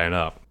thigh and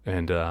up.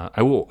 And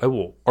I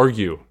will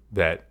argue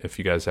that if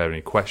you guys have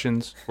any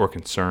questions or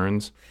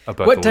concerns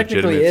about what the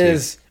technically legitimacy...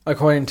 is,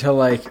 according to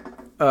like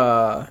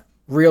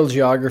real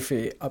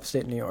geography,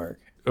 upstate New York?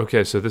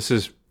 Okay, so this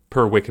is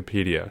per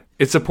Wikipedia.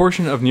 It's a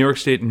portion of New York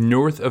State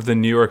north of the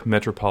New York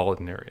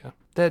metropolitan area.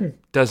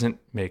 That doesn't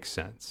make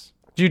sense.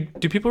 Do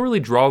people really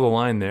draw the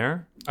line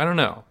there? I don't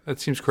know. That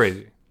seems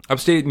crazy.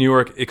 Upstate New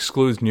York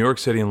excludes New York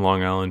City and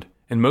Long Island,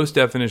 and most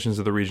definitions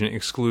of the region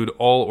exclude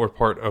all or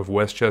part of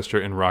Westchester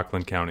and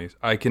Rockland counties.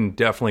 I can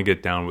definitely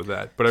get down with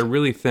that, but I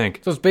really think...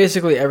 So it's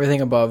basically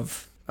everything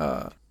above...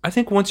 I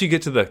think once you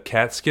get to the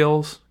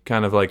Catskills,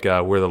 kind of like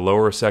where the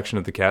lower section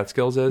of the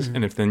Catskills is,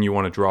 and if then you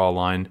want to draw a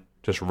line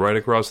just right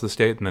across the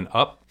state and then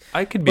up,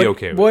 I could be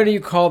okay with What that. do you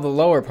call the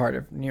lower part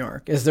of New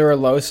York? Is there a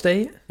low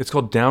state? It's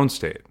called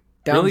downstate.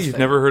 Really? You've Downstate.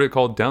 never heard it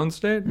called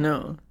downstate?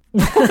 No.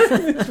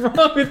 What's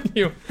wrong with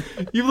you?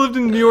 You've lived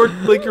in New York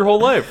like your whole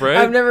life, right?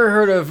 I've never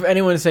heard of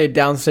anyone say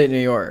downstate New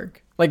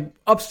York. Like,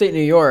 upstate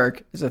New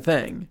York is a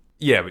thing.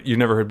 Yeah, but you've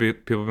never heard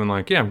people been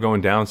like, yeah, I'm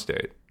going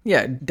downstate.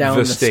 Yeah, down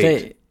the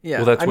state. Yeah,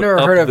 Well, that's I've what never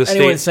up heard of the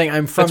anyone state- saying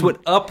I'm from... That's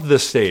what up the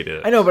state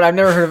is. I know, but I've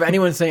never heard of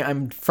anyone saying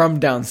I'm from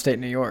downstate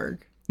New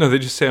York. No, they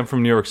just say I'm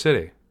from New York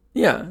City.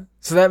 Yeah,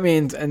 so that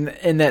means, and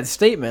in that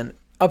statement,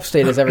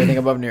 upstate is everything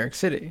above New York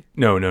City.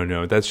 No.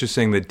 That's just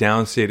saying that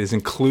downstate is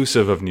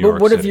inclusive of New But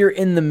York what City. if you're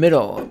in the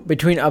middle,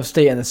 between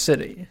upstate and the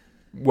city?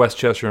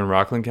 Westchester and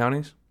Rockland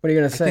counties? What are you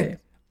going to say?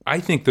 I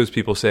think those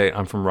people say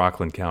I'm from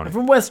Rockland County. I'm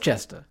from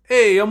Westchester.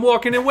 Hey, I'm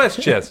walking in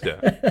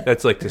Westchester.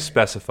 That's like to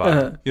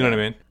specify. You know what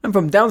I mean? I'm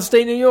from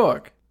downstate New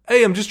York.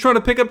 Hey, I'm just trying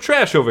to pick up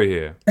trash over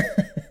here.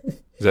 Is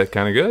that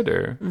kind of good?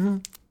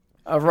 Or?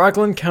 A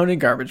Rockland County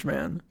garbage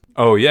man.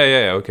 Oh,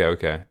 yeah.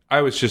 Okay.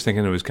 I was just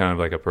thinking it was kind of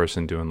like a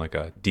person doing like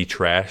a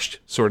detrashed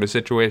sort of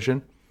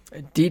situation.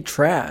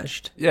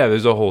 Detrashed. Yeah,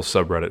 there's a whole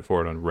subreddit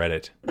for it on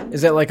Reddit.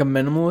 Is that like a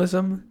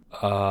minimalism?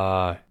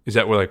 Is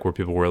that where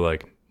people wear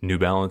like New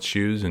Balance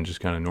shoes and just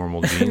kind of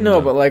normal jeans?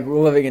 No, but like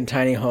living in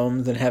tiny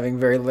homes and having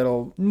very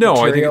little No,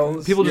 I materials.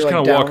 think people just You're,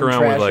 kind of walk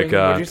around with like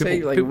down-trashing? What'd you say?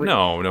 people, Like, people-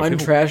 no,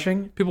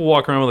 untrashing? People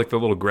walk around with like the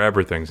little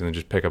grabber things and then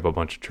just pick up a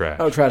bunch of trash.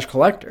 Oh, trash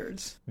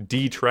collectors.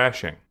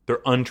 Detrashing. They're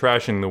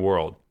untrashing the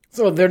world.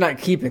 So they're not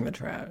keeping the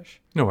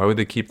trash. No, why would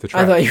they keep the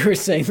trash? I thought you were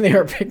saying they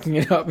were picking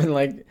it up and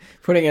like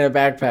putting it in a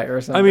backpack or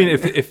something. I mean,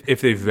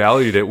 if they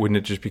valued it, wouldn't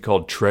it just be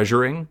called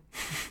treasuring?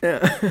 Yeah.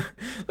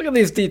 Look at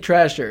these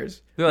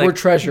detrashers. They're like- We're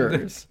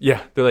treasurers.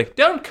 Yeah, they're like,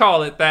 don't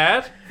call it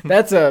that.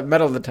 That's a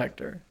metal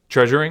detector.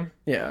 Treasuring?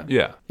 Yeah.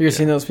 Yeah. You ever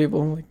seen those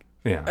people? Like,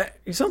 Yeah.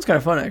 it sounds kind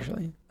of fun,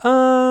 actually.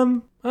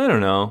 I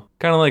don't know.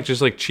 Kind of like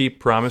just like cheap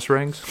promise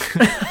rings.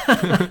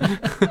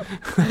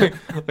 Like,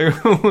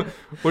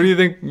 what do you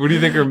think? What do you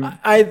think are?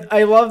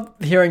 I love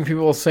hearing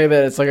people say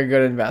that it's like a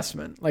good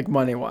investment, like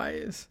money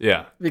wise.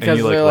 Yeah, Because and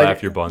you like they're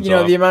laugh your buns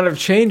off. the amount of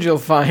change you'll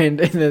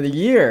find in the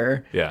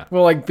year Yeah.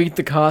 will like beat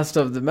the cost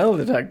of the metal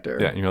detector.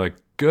 Yeah, and you're like,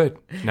 good.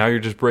 Now you're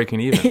just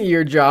breaking even.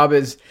 Your job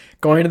is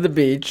going to the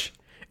beach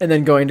and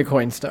then going to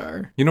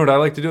Coinstar. You know what I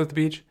like to do at the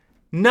beach?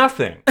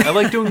 Nothing. I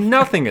like doing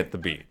nothing at the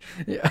beach.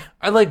 Yeah.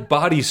 I like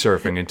body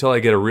surfing until I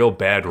get a real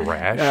bad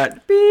rash.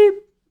 Beep.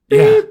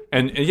 Yeah,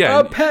 and yeah,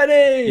 A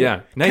penny.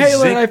 Yeah. Nice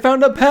Kaylin, zinc. I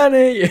found a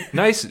penny.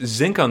 nice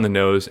zinc on the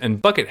nose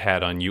and bucket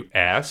hat on, you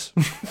ass.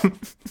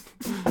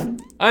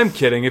 I'm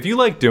kidding. If you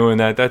like doing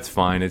that, that's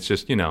fine. It's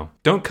just,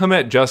 don't come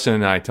at Justin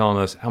and I telling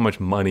us how much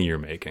money you're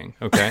making,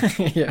 okay?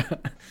 Yeah.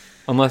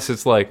 Unless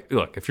it's like,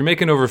 look, if you're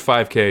making over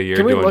 $5,000 a year,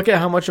 Can we look at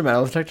how much a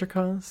metal detector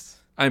costs?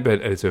 I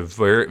bet it's a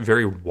very,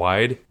 very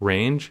wide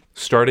range,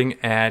 starting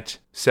at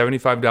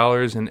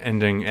 $75 and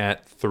ending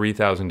at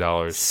 $3,000.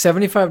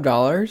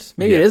 $75?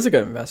 Maybe it is a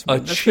good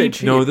investment. That's pretty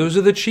cheap. No, those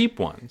are the cheap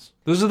ones.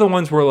 Those are the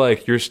ones where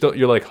like you're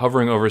like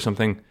hovering over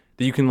something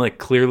that you can like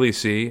clearly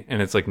see,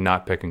 and it's like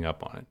not picking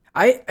up on it.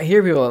 I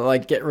hear people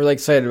like get really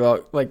excited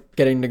about like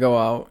getting to go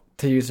out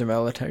to use a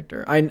metal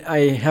detector.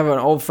 I have an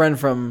old friend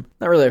from,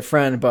 not really a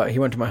friend, but he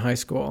went to my high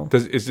school.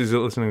 Is it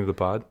listening to the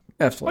pod?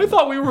 Absolutely. I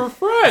thought we were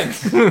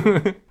friends.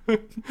 Do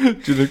you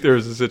think there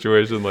was a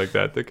situation like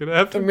that could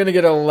happen? I'm gonna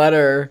get a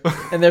letter,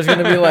 and there's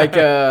gonna be like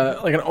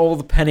an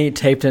old penny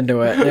taped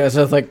into it. And it was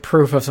just like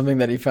proof of something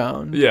that he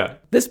found. Yeah.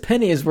 This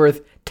penny is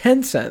worth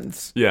 10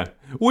 cents. Yeah.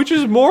 Which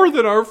is more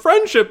than our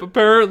friendship,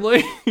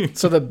 apparently.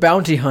 So the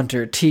Bounty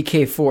Hunter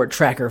TK4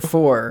 Tracker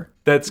 4.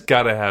 That's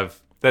gotta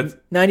have. That's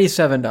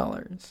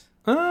 $97.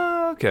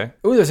 okay.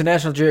 Ooh, there's a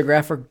National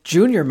Geographic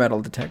Junior metal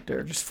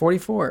detector, just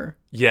 $44.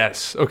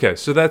 Yes. Okay.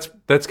 So that's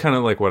kind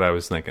of like what I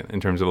was thinking in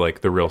terms of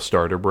like the real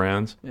starter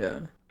brands. Yeah.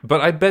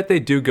 But I bet they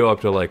do go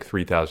up to like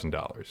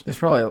 $3,000. It's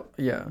probably,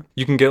 yeah.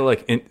 You can get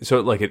like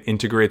so like it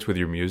integrates with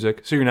your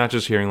music, so you're not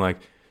just hearing like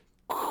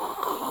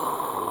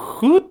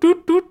you're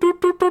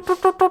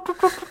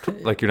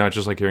not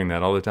just like hearing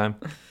that all the time.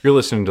 You're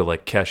listening to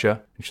like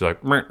Kesha, and she's like,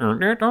 I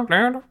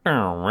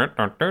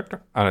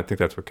don't think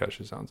that's what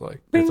Kesha sounds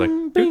like. It's like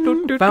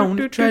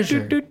Found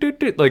treasure.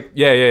 Like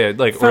yeah,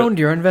 like Found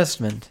your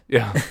investment.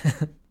 yeah.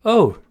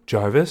 Oh,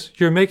 Jarvis,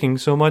 you're making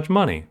so much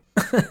money.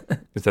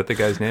 Is that the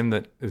guy's name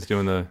that is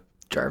doing the?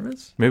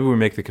 Jarvis? Maybe we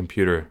make the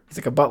computer He's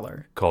like a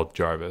butler. called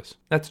Jarvis.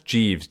 That's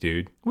Jeeves,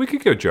 dude. We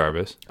could go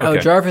Jarvis. Oh,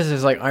 Okay. Jarvis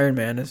is like Iron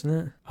Man, isn't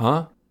it?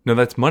 Huh? No,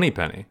 that's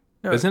Moneypenny,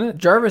 No, isn't it?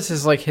 Jarvis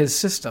is like his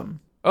system.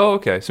 Oh,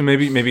 okay. So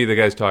maybe the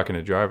guy's talking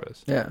to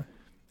Jarvis, Yeah. and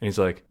he's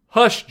like,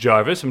 "Hush,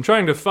 Jarvis, I'm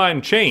trying to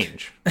find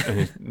change."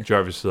 And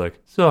Jarvis is like,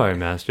 "Sorry,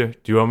 master.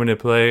 Do you want me to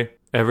play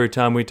Every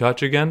Time We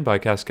Touch Again by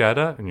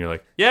Cascada?" And you're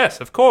like,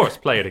 "Yes, of course.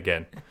 Play it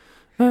again."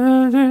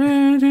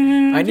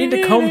 I need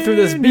to comb through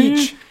this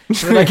beach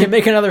so that I can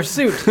make another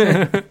suit.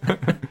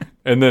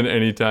 And then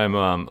anytime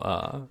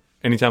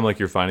like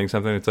you're finding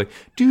something, it's like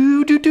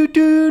do do do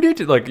do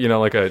do, like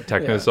like a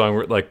techno song,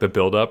 where, like the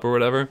build up or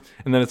whatever,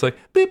 and then it's like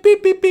beep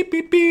beep beep beep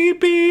beep beep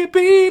beep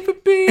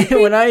beep beep.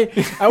 When I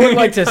would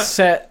like to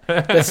set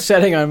the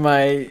setting on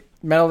my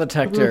metal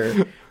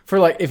detector for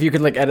like if you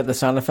could like edit the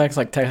sound effects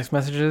like text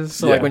messages.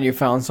 So like Yeah. when you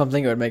found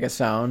something, it would make a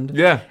sound.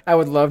 Yeah. I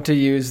would love to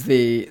use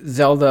the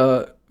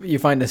Zelda "You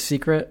Find a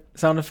Secret"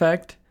 sound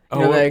effect. You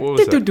know, what like,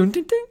 was that?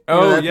 ding-ding-ding-ding. You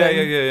know Oh that yeah,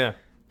 thing? yeah.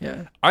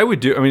 Yeah. I would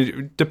do. I mean,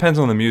 it depends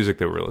on the music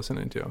that we're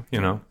listening to.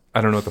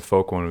 I don't know what the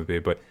folk one would be,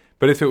 but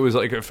if it was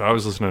like if I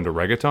was listening to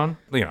reggaeton,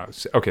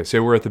 okay, say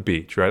we're at the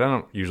beach, right? I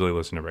don't usually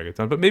listen to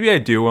reggaeton, but maybe I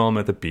do while I'm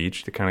at the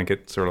beach to kind of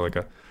get sort of like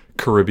a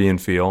Caribbean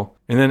feel.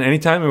 And then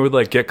anytime it would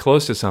like get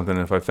close to something,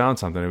 if I found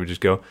something, it would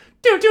just go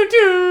do do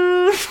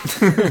do,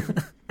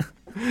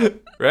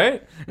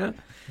 right? Yeah.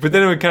 But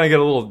then it would kind of get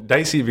a little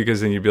dicey because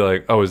then you'd be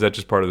like, oh, is that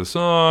just part of the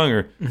song?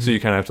 Or so you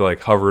kind of have to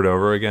like hover it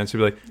over again. So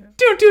you'd be like,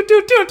 do do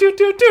do do do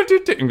do do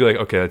do do, and be like,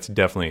 okay, that's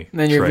definitely. And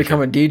then you treasure.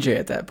 become a DJ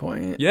at that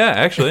point. Yeah,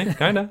 actually,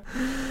 kind of.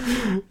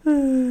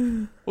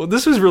 Well,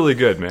 this was really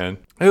good, man.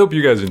 I hope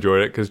you guys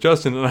enjoyed it because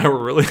Justin and I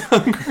were really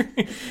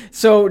hungry.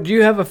 So, do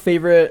you have a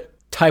favorite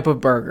type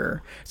of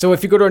burger? So,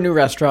 if you go to a new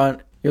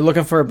restaurant, you're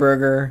looking for a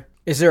burger.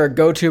 Is there a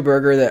go-to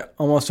burger that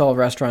almost all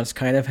restaurants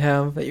kind of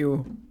have that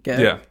you get?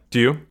 Yeah. Do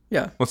you?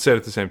 Yeah. Let's say it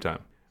at the same time.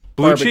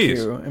 Blue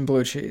cheese. Barbecue and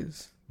blue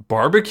cheese.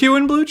 Barbecue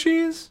and blue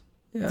cheese?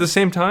 Yeah. At the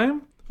same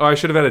time? Oh, I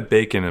should have added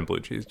bacon and blue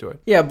cheese to it.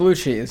 Yeah, blue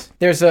cheese.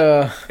 There's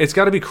a It's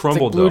got to be it's like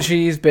crumbled, blue though.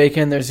 cheese,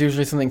 bacon. There's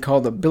usually something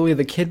called the Billy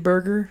the Kid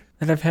burger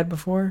that I've had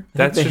before. I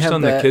That's think they just have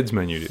on that- the kids'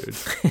 menu, dude.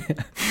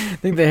 I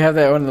think they have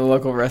that at one of the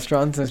local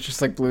restaurants. And it's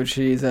just like blue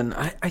cheese, and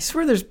I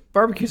swear there's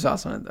barbecue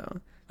sauce on it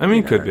though. I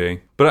mean, could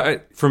be.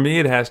 But for me,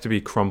 it has to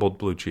be crumbled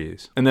blue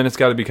cheese. And then it's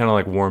got to be kind of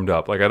like warmed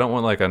up. Like, I don't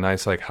want like a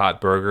nice like hot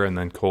burger and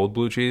then cold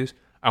blue cheese.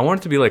 I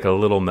want it to be like a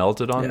little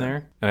melted on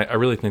there. And I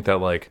really think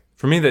that like,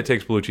 for me, that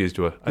takes blue cheese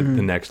to the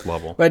next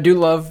level. But I do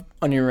love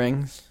onion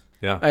rings.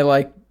 Yeah. I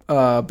like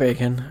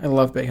bacon. I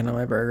love bacon on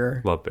my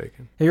burger. Love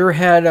bacon. Have you ever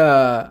had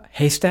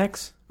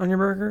haystacks on your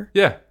burger?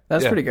 Yeah.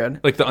 That's yeah. pretty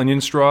good. Like the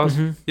onion straws.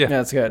 Yeah. Yeah,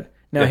 that's good.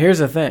 Now, Yeah. here's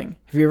the thing.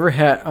 Have you ever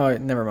had... Oh,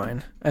 never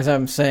mind. As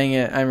I'm saying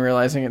it, I'm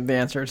realizing the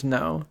answer is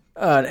no.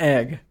 An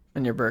egg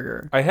on your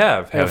burger. I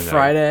have A had an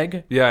fried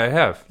egg. Yeah, I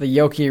have. The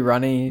yolky,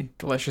 runny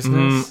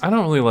deliciousness. I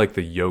don't really like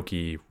the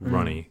yolky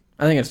runny.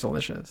 I think it's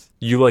delicious.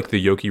 You like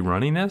the yolky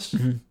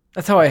runniness?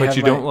 That's how I have But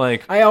you my- don't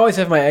like... I always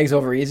have my eggs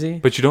over easy.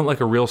 But you don't like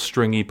a real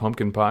stringy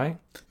pumpkin pie?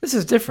 This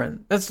is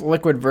different. That's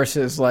liquid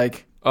versus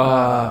like...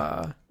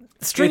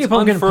 stringy It's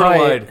pumpkin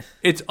unfertilized. pie.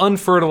 It's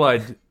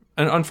unfertilized.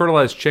 An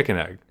unfertilized chicken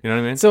egg. You know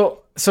what I mean? So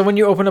when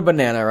you open a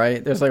banana,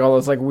 right? There's like all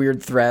those like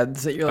weird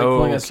threads that you're like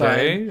pulling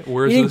aside.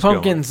 Where's Eating this going?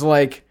 pumpkin's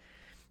like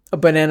a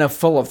banana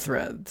full of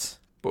threads.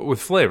 but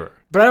with flavor.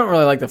 But I don't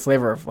really like the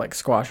flavor of like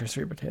squash or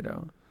sweet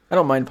potato. I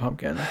don't mind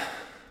pumpkin.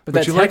 But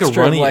that you like a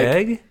texture of, runny like,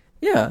 egg?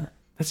 Yeah.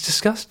 That's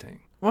disgusting.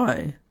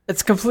 Why?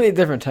 It's a completely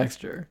different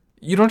texture.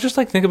 You don't just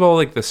like think about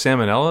like the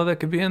salmonella that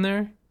could be in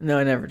there? No,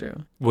 I never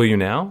do. Will you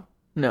now?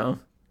 No.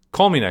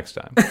 Call me next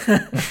time.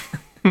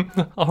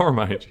 I'll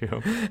remind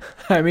you.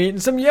 I'm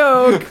eating some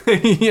yolk.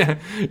 Yeah.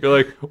 You're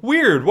like,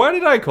 weird. Why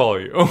did I call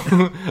you?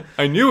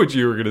 I knew what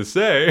you were going to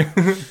say.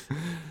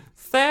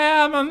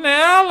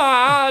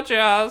 Salmonella,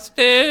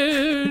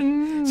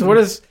 Justin. So what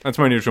is That's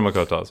my new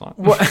Shumakoto song.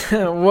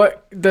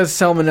 what does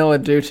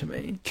salmonella do to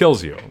me?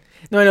 Kills you.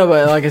 No, I know,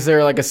 but like, is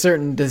there like a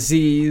certain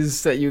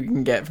disease that you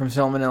can get from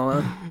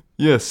salmonella?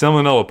 Yeah,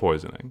 salmonella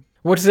poisoning.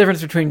 What's the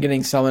difference between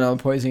getting salmonella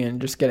poisoning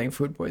and just getting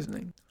food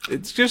poisoning?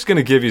 It's just going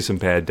to give you some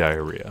bad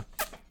diarrhea.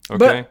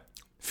 Okay?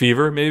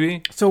 Fever,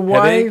 maybe? So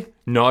why... Headache,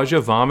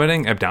 nausea,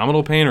 vomiting,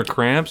 abdominal pain, or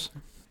cramps?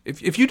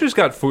 If you just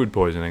got food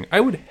poisoning, I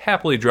would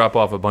happily drop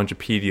off a bunch of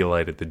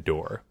Pedialyte at the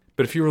door.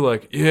 But if you were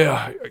like,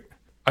 yeah,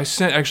 I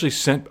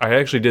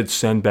actually did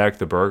send back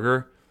the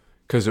burger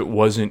because it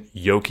wasn't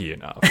yolky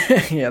enough.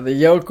 Yeah, the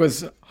yolk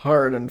was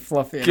hard and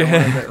fluffy and I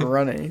wanted it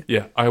runny.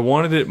 Yeah, I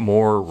wanted it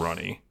more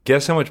runny.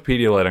 Guess how much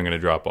Pedialyte I'm going to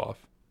drop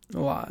off? A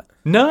lot.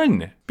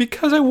 None,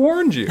 because I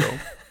warned you.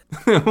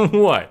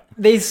 What?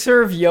 They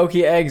serve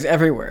yolky eggs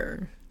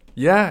everywhere.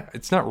 Yeah,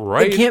 it's not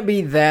right. It can't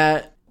be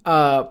that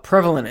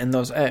prevalent in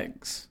those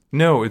eggs.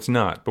 No, it's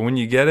not. But when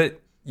you get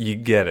it, you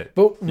get it.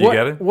 But you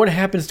get it? What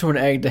happens to an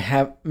egg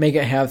to make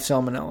it have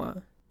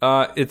salmonella?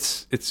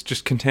 It's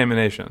just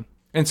contamination.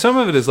 And some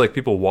of it is like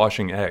people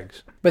washing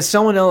eggs. But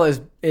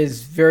salmonella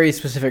is very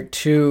specific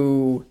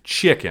to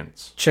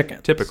Chickens.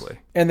 Typically.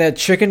 And that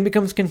chicken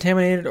becomes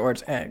contaminated or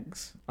it's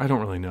eggs? I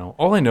don't really know.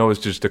 All I know is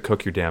just to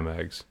cook your damn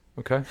eggs.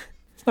 Okay?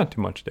 It's not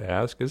too much to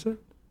ask, is it?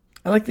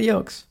 I like the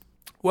yolks.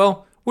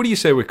 Well, what do you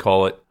say we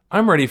call it?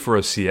 I'm ready for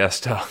a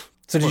siesta.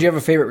 So did you have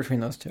a favorite between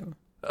those two?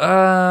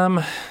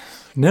 No.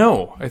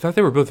 I thought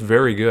they were both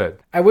very good.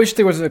 I wish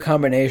there was a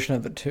combination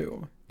of the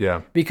two.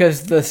 Yeah.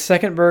 Because the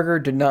second burger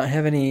did not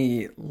have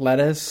any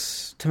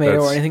lettuce,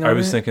 tomato, or anything on it. I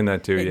was thinking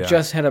that too, yeah. It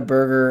just had a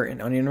burger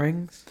and onion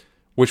rings.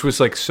 Which was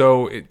like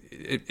so,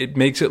 it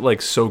makes it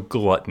like so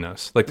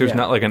gluttonous. Like there's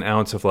not like an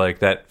ounce of like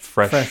that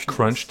fresh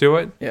crunch to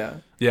it. Yeah.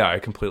 Yeah, I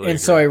completely agree.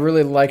 And so I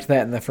really liked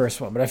that in the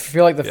first one. But I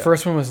feel like the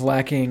first one was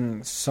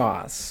lacking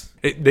sauce.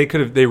 They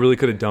really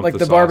could have dumped like the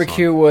the sauce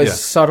barbecue on.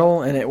 was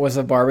subtle and it was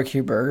a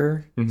barbecue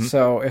burger. Mm-hmm.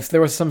 So if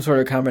there was some sort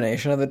of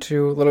combination of the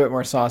two, a little bit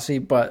more saucy,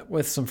 but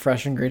with some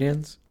fresh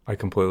ingredients. I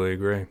completely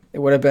agree. It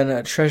would have been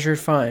a treasured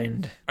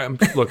find.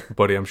 Look,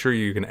 buddy, I'm sure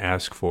you can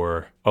ask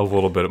for a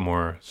little bit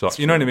more sauce.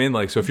 You know what I mean?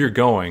 Like, so if you're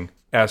going,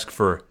 ask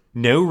for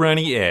no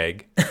runny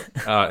egg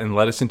and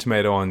lettuce and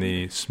tomato on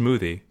the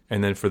smoothie.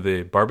 And then for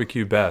the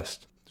barbecue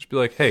best, just be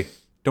like, hey,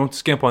 don't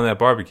skimp on that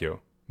barbecue.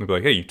 And be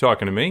like, hey, you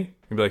talking to me?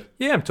 You'd be like,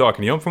 yeah, I'm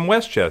talking to you. I'm from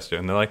Westchester.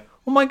 And they're like,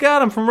 oh my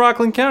God, I'm from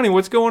Rockland County.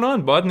 What's going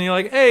on, bud? And you're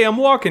like, hey, I'm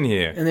walking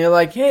here. And they're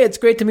like, hey, it's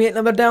great to meet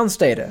another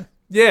downstater.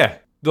 Yeah.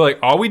 They're like,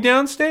 are we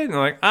downstate? And they're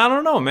like, I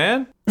don't know,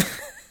 man.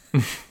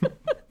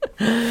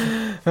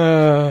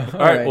 All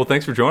right. Well,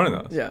 thanks for joining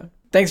us. Yeah.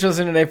 Thanks for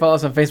listening today. Follow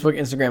us on Facebook,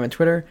 Instagram, and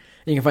Twitter.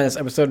 You can find this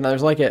episode and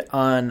others like it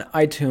on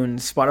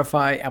iTunes,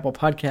 Spotify, Apple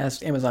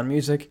Podcasts, Amazon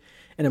Music,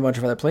 and a bunch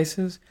of other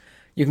places.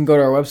 You can go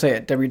to our website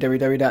at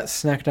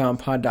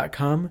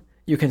www.snackdownpod.com.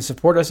 You can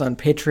support us on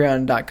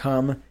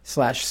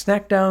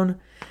patreon.com/snackdown.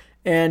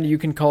 And you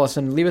can call us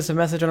and leave us a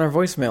message on our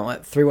voicemail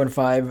at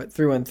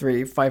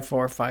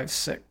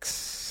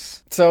 315-313-5456.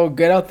 So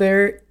get out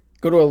there,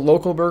 go to a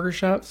local burger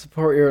shop,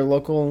 support your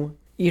local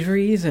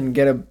eateries, and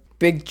get a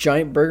big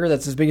giant burger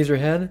that's as big as your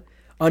head.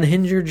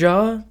 Unhinge your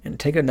jaw and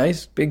take a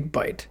nice big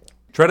bite.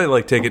 Try to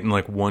like take it in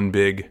like one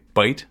big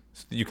bite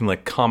so that you can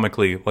like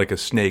comically, like a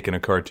snake in a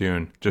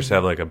cartoon, just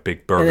have like a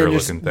big burger and then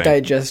looking thing.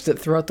 Digest it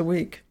throughout the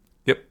week.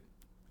 Yep.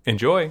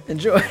 Enjoy.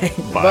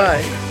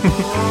 Bye.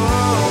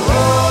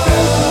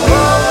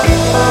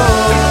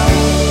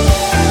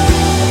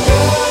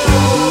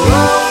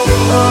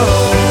 Oh